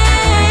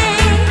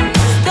pain.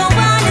 Don't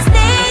wanna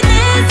stay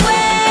this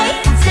way,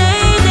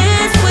 stay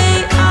this way.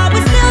 Are we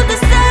still the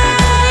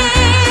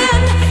same?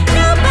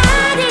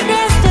 Nobody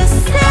dares to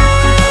say.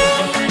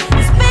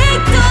 Speak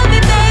to me,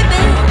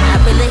 baby. I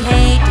really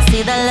hate to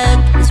see the look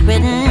that's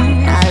written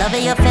all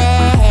over your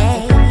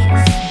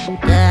face.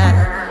 Yeah.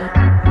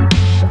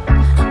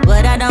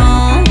 But I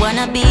don't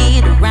wanna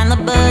beat around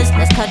the bush.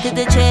 Let's cut to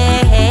the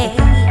chase.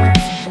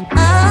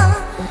 Oh,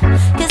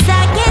 'cause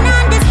I can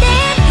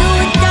understand you,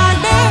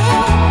 darling.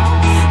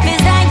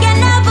 Feels like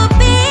you'll never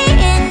be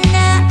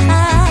enough.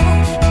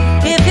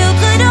 If you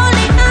could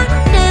only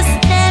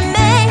understand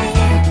me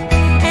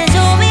and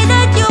show me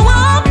that you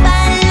want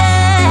my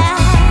love.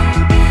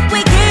 We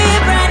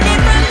keep running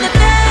from the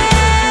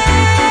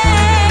pain.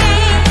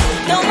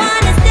 Don't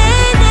wanna stay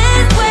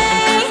this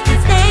way,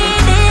 stay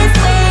this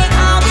way.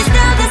 Are we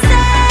still the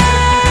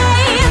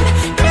same?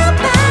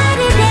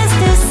 Nobody dares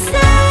to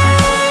say.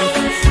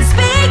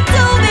 Speak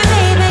to me,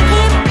 baby.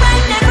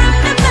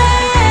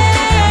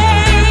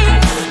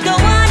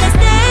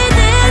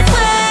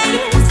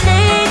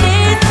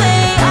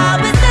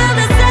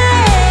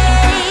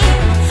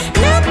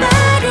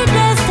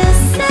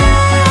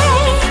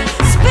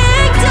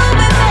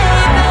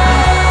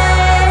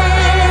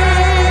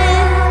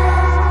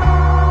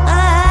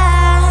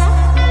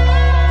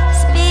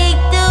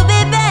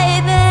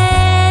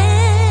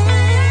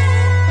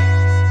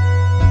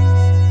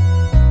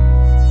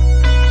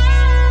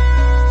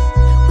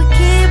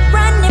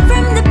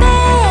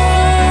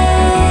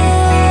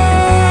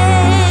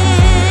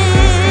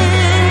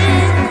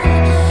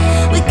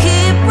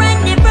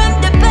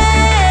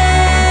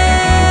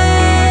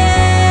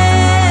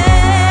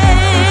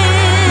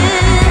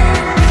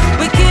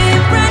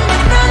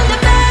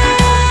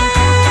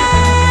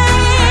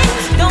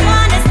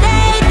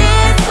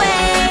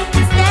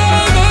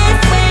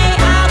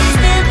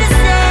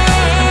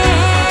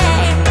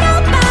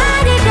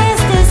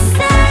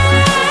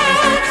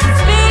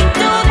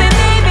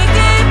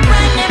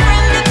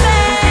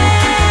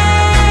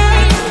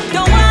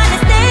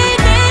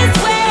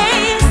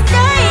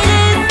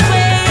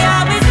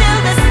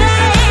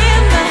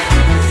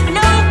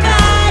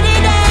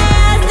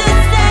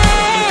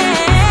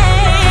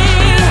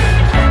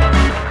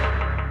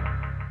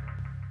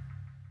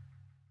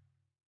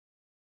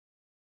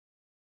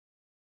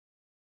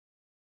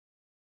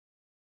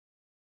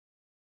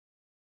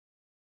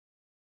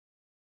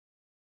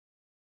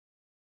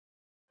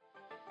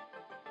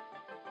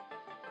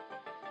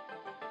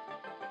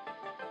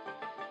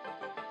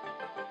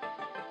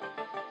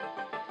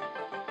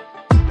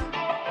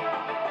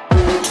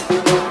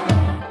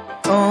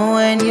 Oh,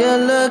 when you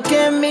look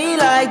at me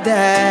like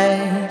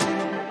that,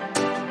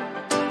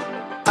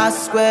 I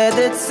swear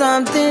that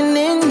something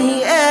in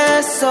the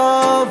air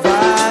so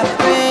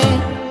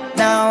vibrant.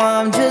 Now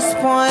I'm just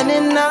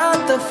pointing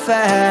out the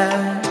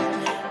fact.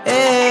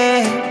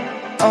 Hey,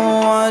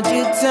 oh, won't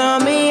you tell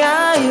me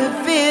how you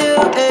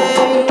feel?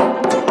 Hey,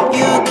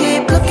 you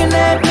keep looking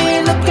at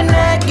me, looking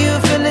at you,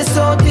 feeling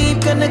so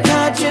deep, gonna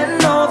catch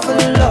an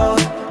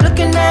overload.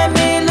 Looking at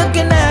me,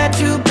 looking at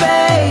you,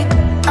 babe.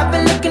 I've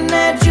been looking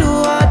at you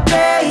all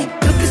day.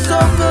 Looking so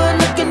good,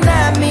 looking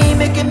at me,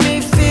 making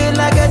me feel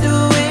like I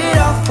do it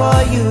all for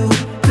you.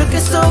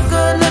 Looking so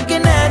good,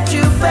 looking at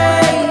you,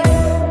 babe.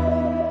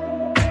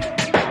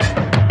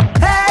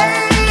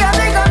 Hey, I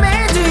think I'm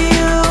into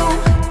you.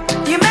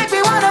 You make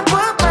me wanna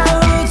put my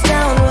roots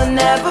down. We'll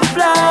never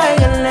fly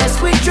unless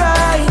we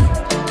try.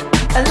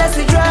 Unless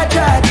we try.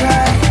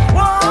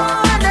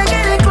 Wanna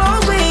get in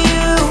close with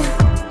you.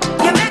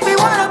 You make me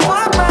wanna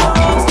put my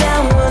roots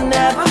down. We'll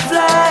never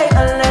fly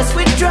unless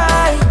we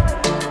try.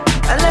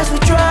 Unless we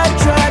try.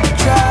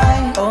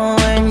 Oh,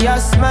 when you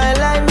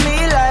smile at me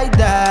like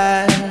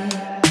that,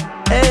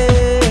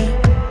 hey,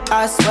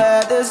 I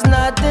swear there's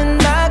nothing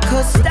that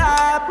could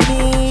stop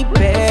me,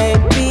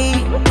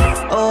 baby.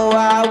 Oh,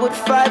 I would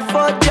fight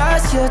for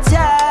just your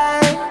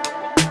time.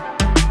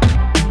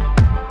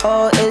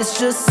 Oh, it's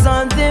just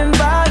something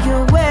about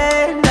your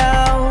way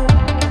now.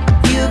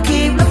 You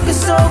keep looking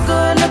so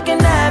good,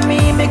 looking at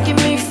me, making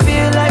me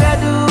feel like I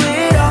do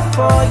it all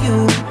for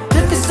you.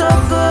 Looking so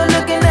good,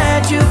 looking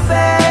at you,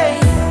 babe.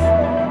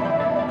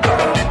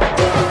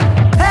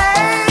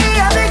 Hey,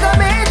 I think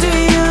I'm into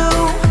you.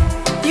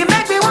 You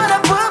make me wanna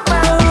put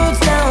my roots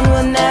down.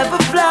 We'll never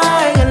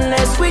fly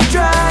unless we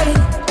try.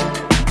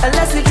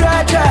 Unless we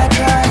try.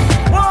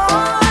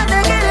 Wanna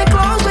get in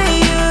close with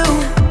you.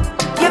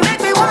 You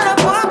make me wanna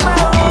put my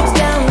roots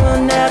down.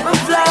 We'll never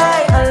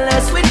fly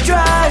unless we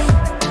try.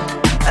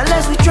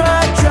 Unless we try.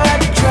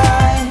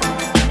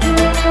 You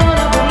make me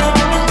wanna put my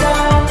roots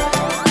down.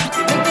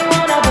 You make me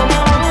wanna put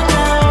my roots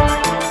down.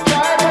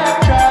 Try.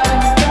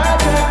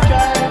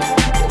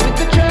 We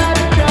could try.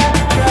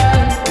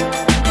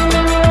 You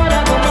make me wanna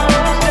put my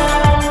roots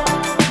down.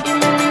 You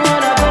make me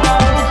wanna put my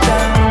roots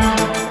down.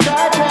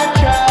 Try.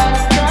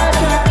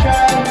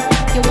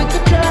 Yeah, we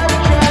could try.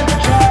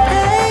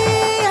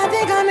 Hey, I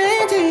think I'm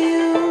into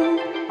you.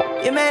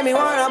 You made me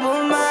wanna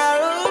put my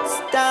roots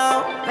down.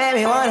 Made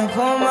me wanna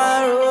put my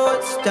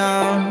roots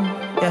down.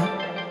 Yeah.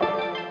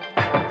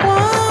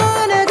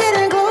 Wanna get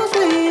in close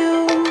with you.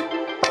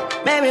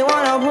 Made me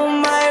wanna put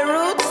my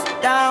roots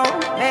down.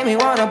 Made me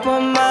wanna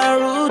put my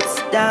roots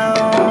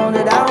down.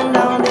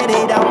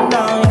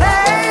 Down.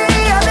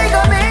 Hey, I think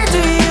I'm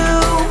into you.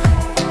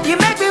 You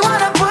make me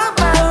wanna put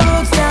my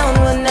roots down.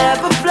 We'll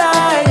never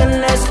fly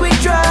unless we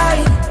try.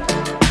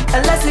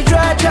 Unless we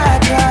try.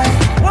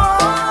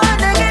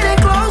 Wanna get in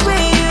close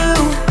with you.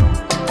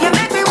 You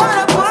make me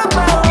wanna put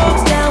my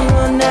roots down.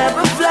 We'll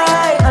never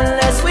fly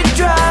unless we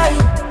try.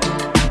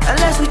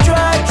 Unless we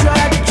try.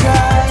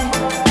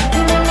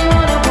 You make me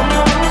wanna put my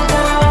roots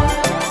down.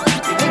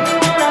 You make me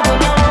wanna put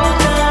my roots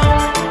down.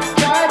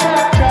 Try.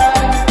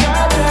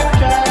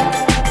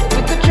 We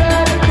could try.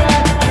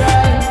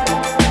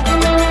 You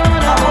make me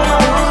wanna put my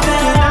roots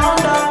down.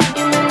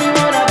 You make me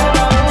wanna put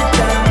my roots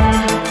down.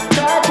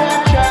 Try.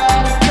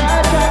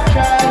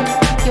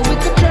 Yeah, we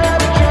could try.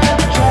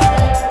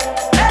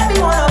 Let me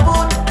wanna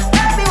put.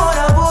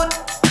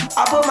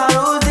 I put my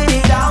roots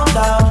down.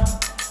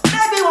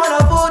 Let me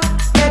wanna put.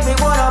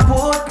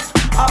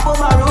 I put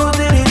my roots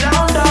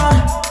down.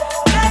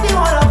 Let me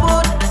wanna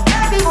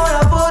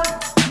put.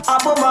 I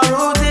put my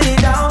roots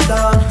down.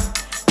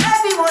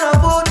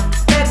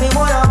 Let me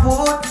wanna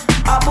put.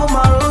 I put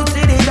my roots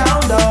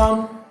down.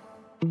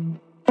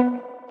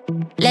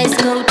 Let's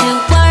go to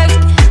work,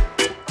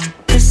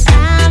 'cause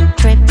I'm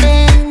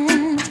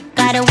tripping.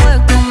 Gotta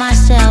work on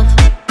myself,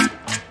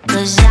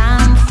 'cause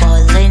I'm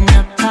falling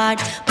apart.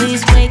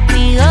 Please wake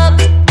me up,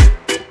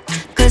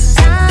 'cause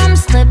I'm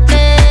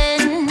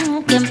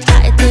slipping. Can't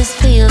fight this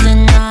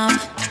feeling off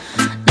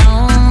no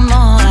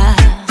more.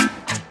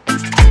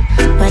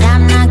 But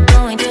I'm not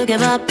going to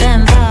give up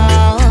and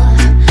fall.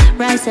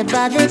 Rise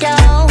above the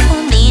door,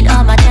 meet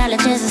all my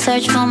challenges and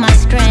search for my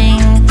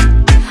strength.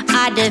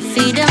 I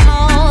defeat them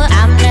all.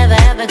 I'm never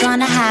ever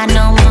gonna hide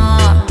no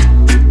more.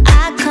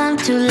 I come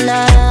to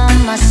love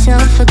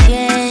myself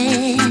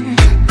again.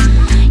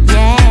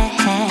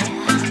 Yeah.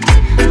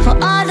 For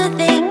all the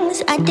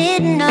things I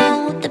didn't know,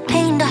 the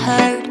pain, the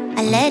hurt,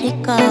 I let it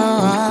go.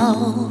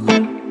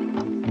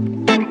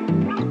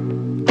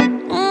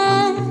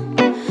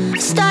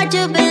 Start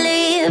to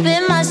believe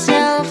in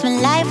myself,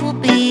 and life will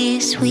be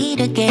sweet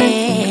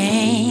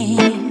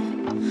again.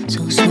 So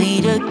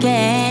sweet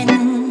again.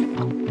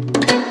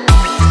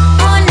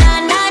 Oh, na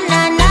na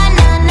na na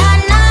na na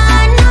na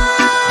na.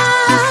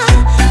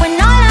 When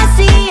all I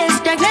see is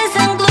darkness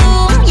and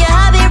gloom,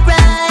 yeah, I'll be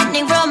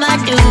running from my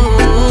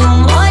doom.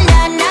 Oh,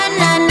 na na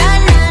na na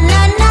na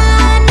na na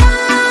na.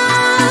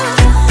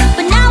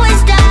 But now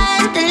it's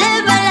time to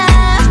live my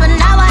life, but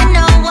now I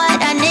know what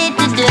I need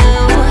to do.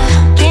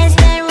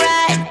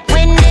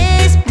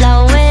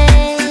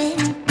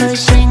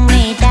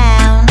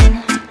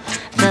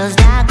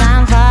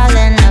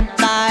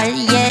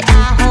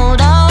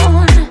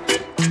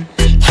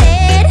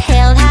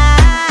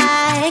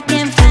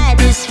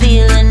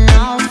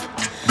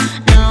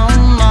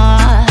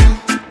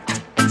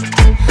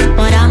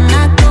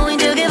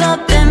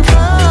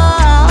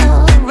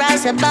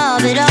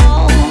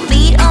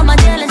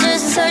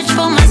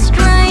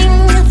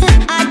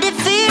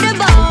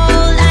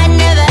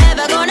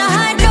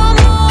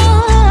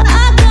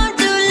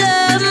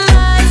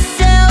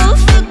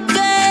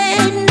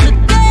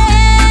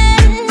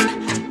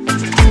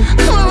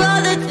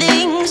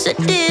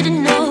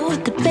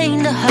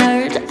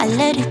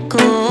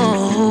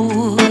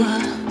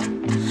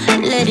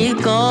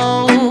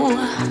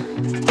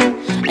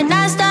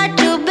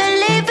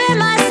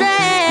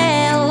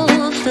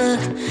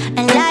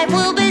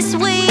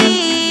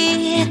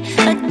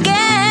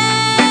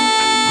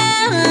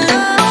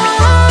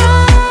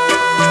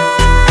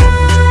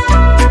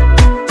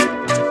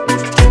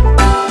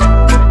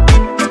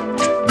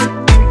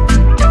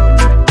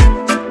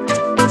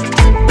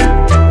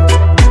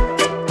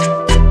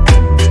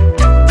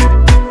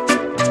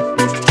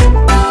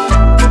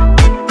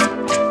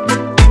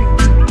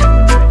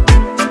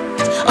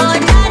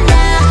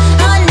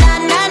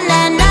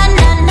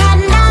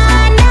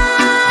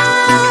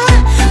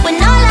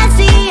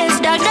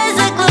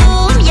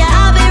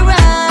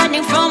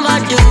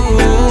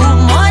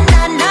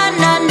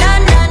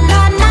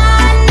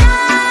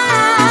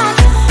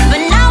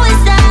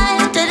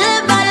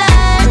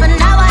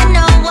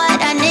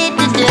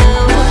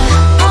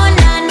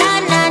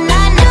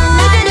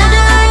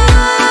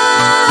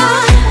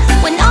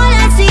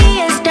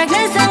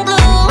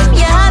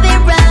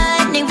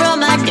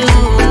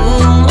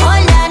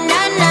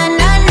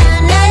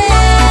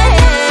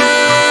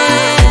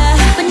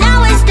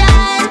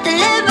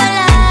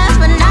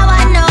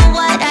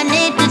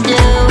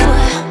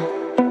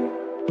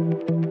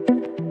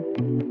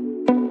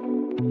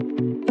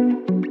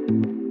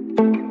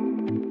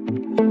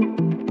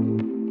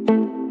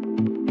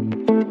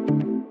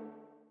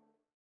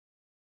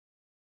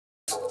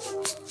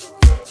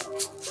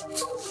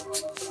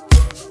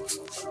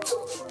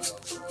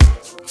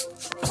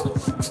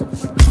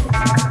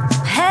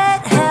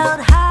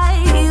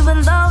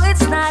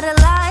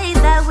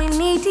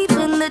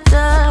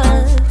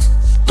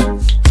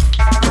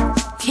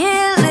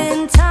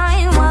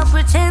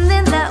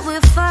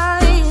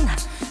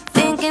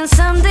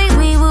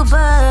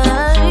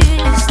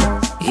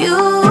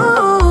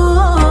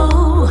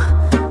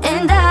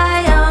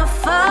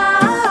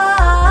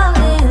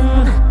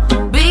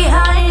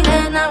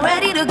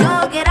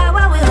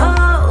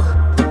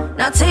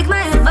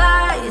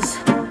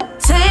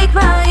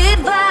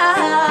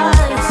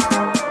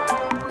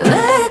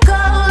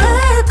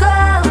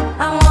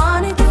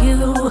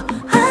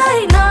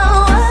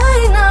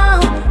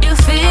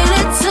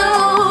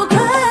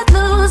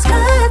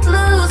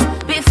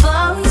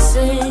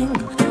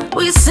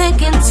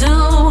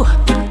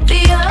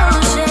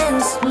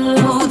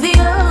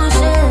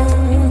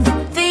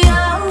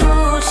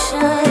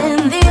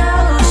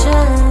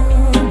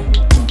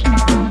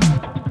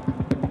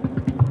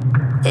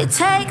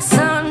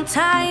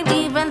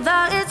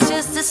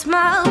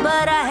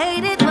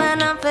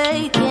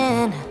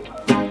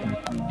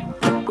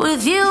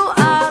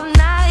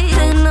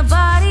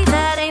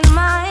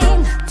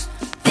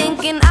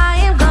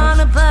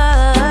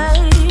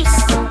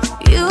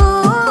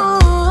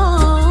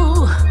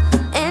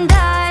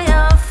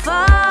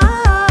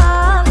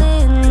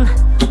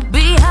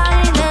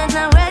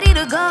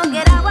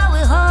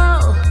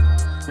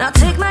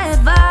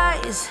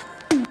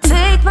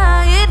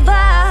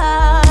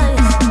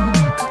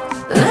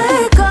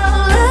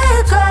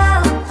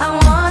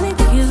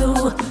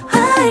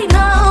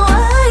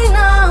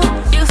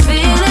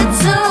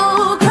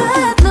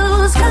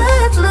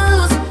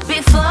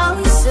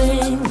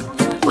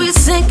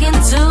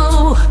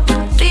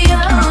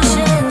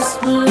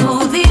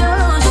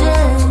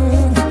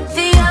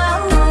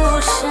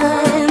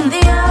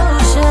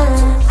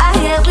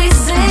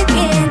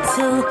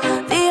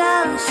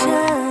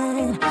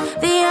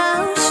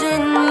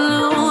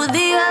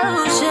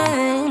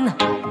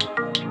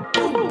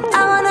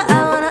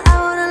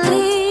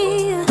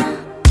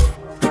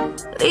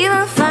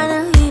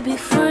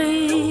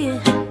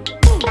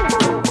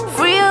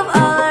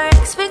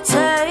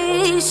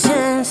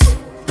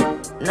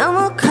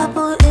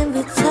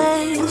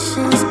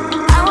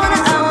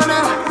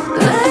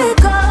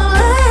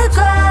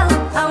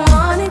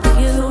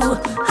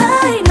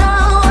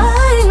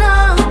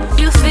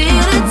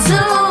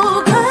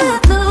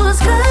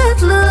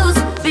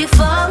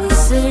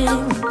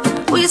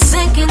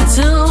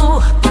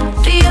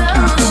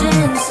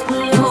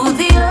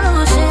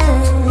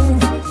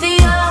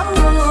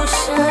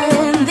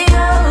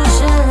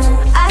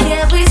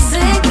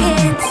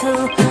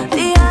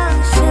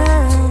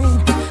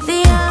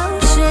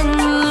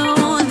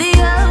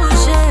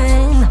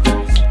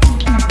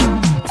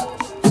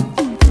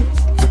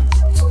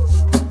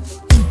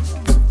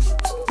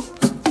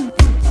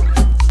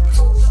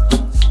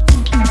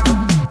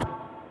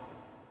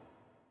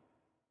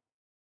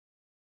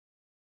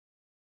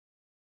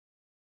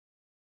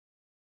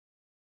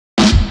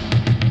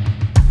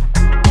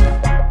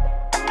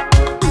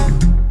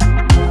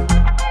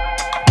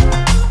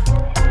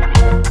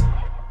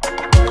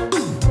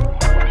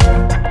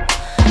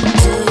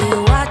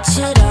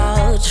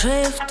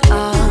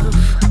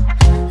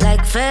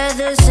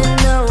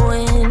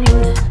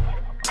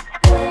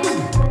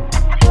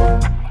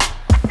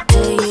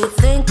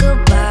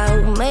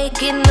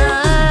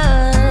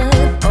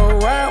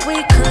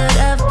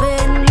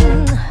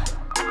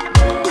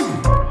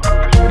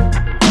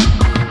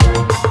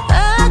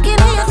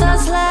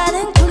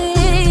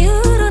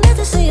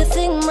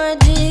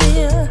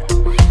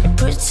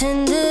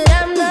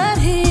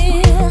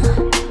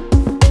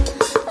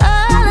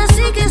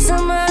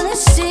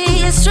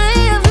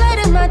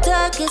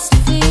 darkest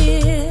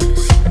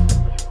fears.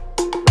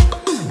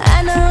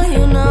 I know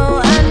you know,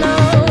 I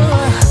know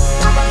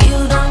you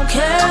don't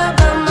care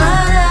about my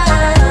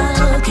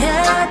love,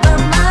 care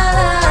about my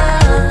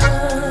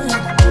love.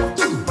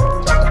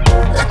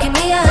 Look at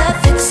me, I have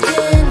thick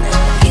skin.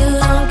 You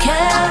don't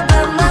care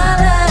about my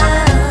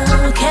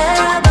love,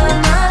 care about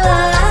my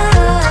love.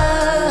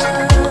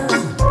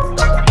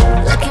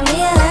 Look at me,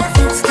 I have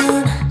thick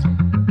skin.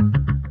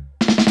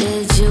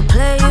 Did you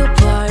play your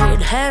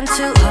part, hand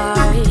too hard?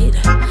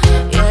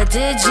 Yeah,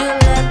 did you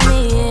let me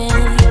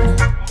in?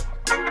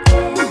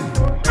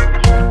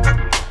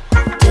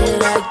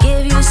 Did I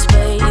give you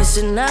space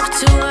enough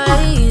to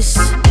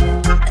waste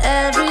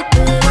every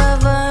bit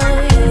of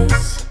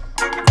ice?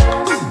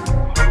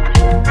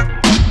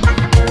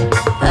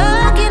 I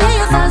can hear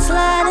your thoughts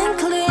loud and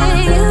clear.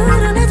 You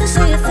don't need to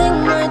say a thing,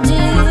 my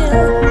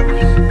dear.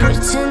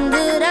 Pretend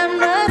that I'm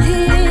not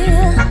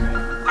here.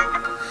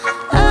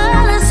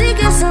 All I seek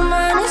is some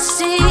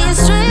honesty, a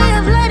stray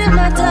of light in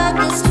my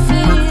darkest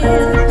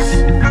fears.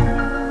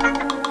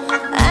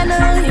 I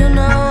know you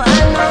know, I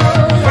know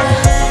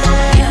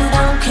you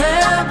don't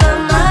care about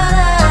my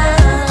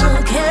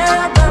love, care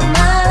about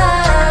my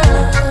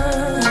love.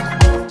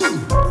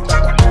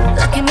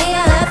 Look at me,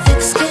 I have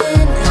thick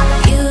skin.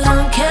 You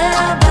don't care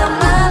about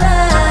my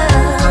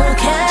love,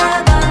 care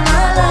about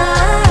my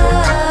love.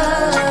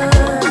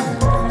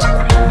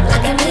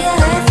 Look at me, I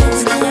have thick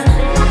skin.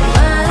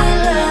 My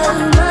love,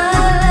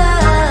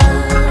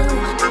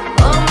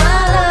 oh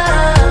my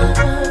love,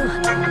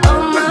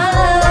 oh my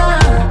love.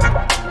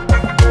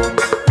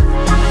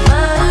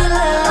 My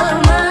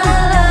love,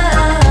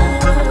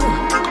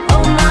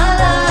 oh my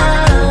love,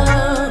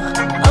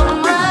 oh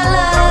my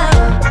love.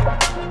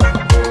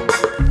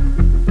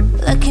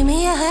 Look at me,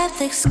 I have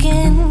thick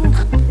skin,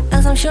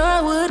 as I'm sure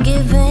I would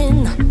give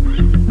in.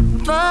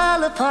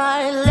 Fall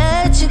apart,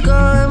 let you go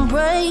and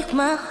break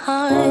my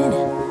heart.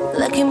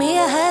 Look at me,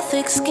 I have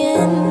thick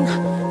skin,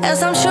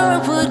 as I'm sure I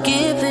would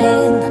give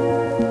in.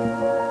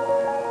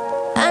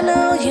 I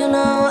know you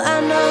know, I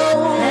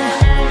know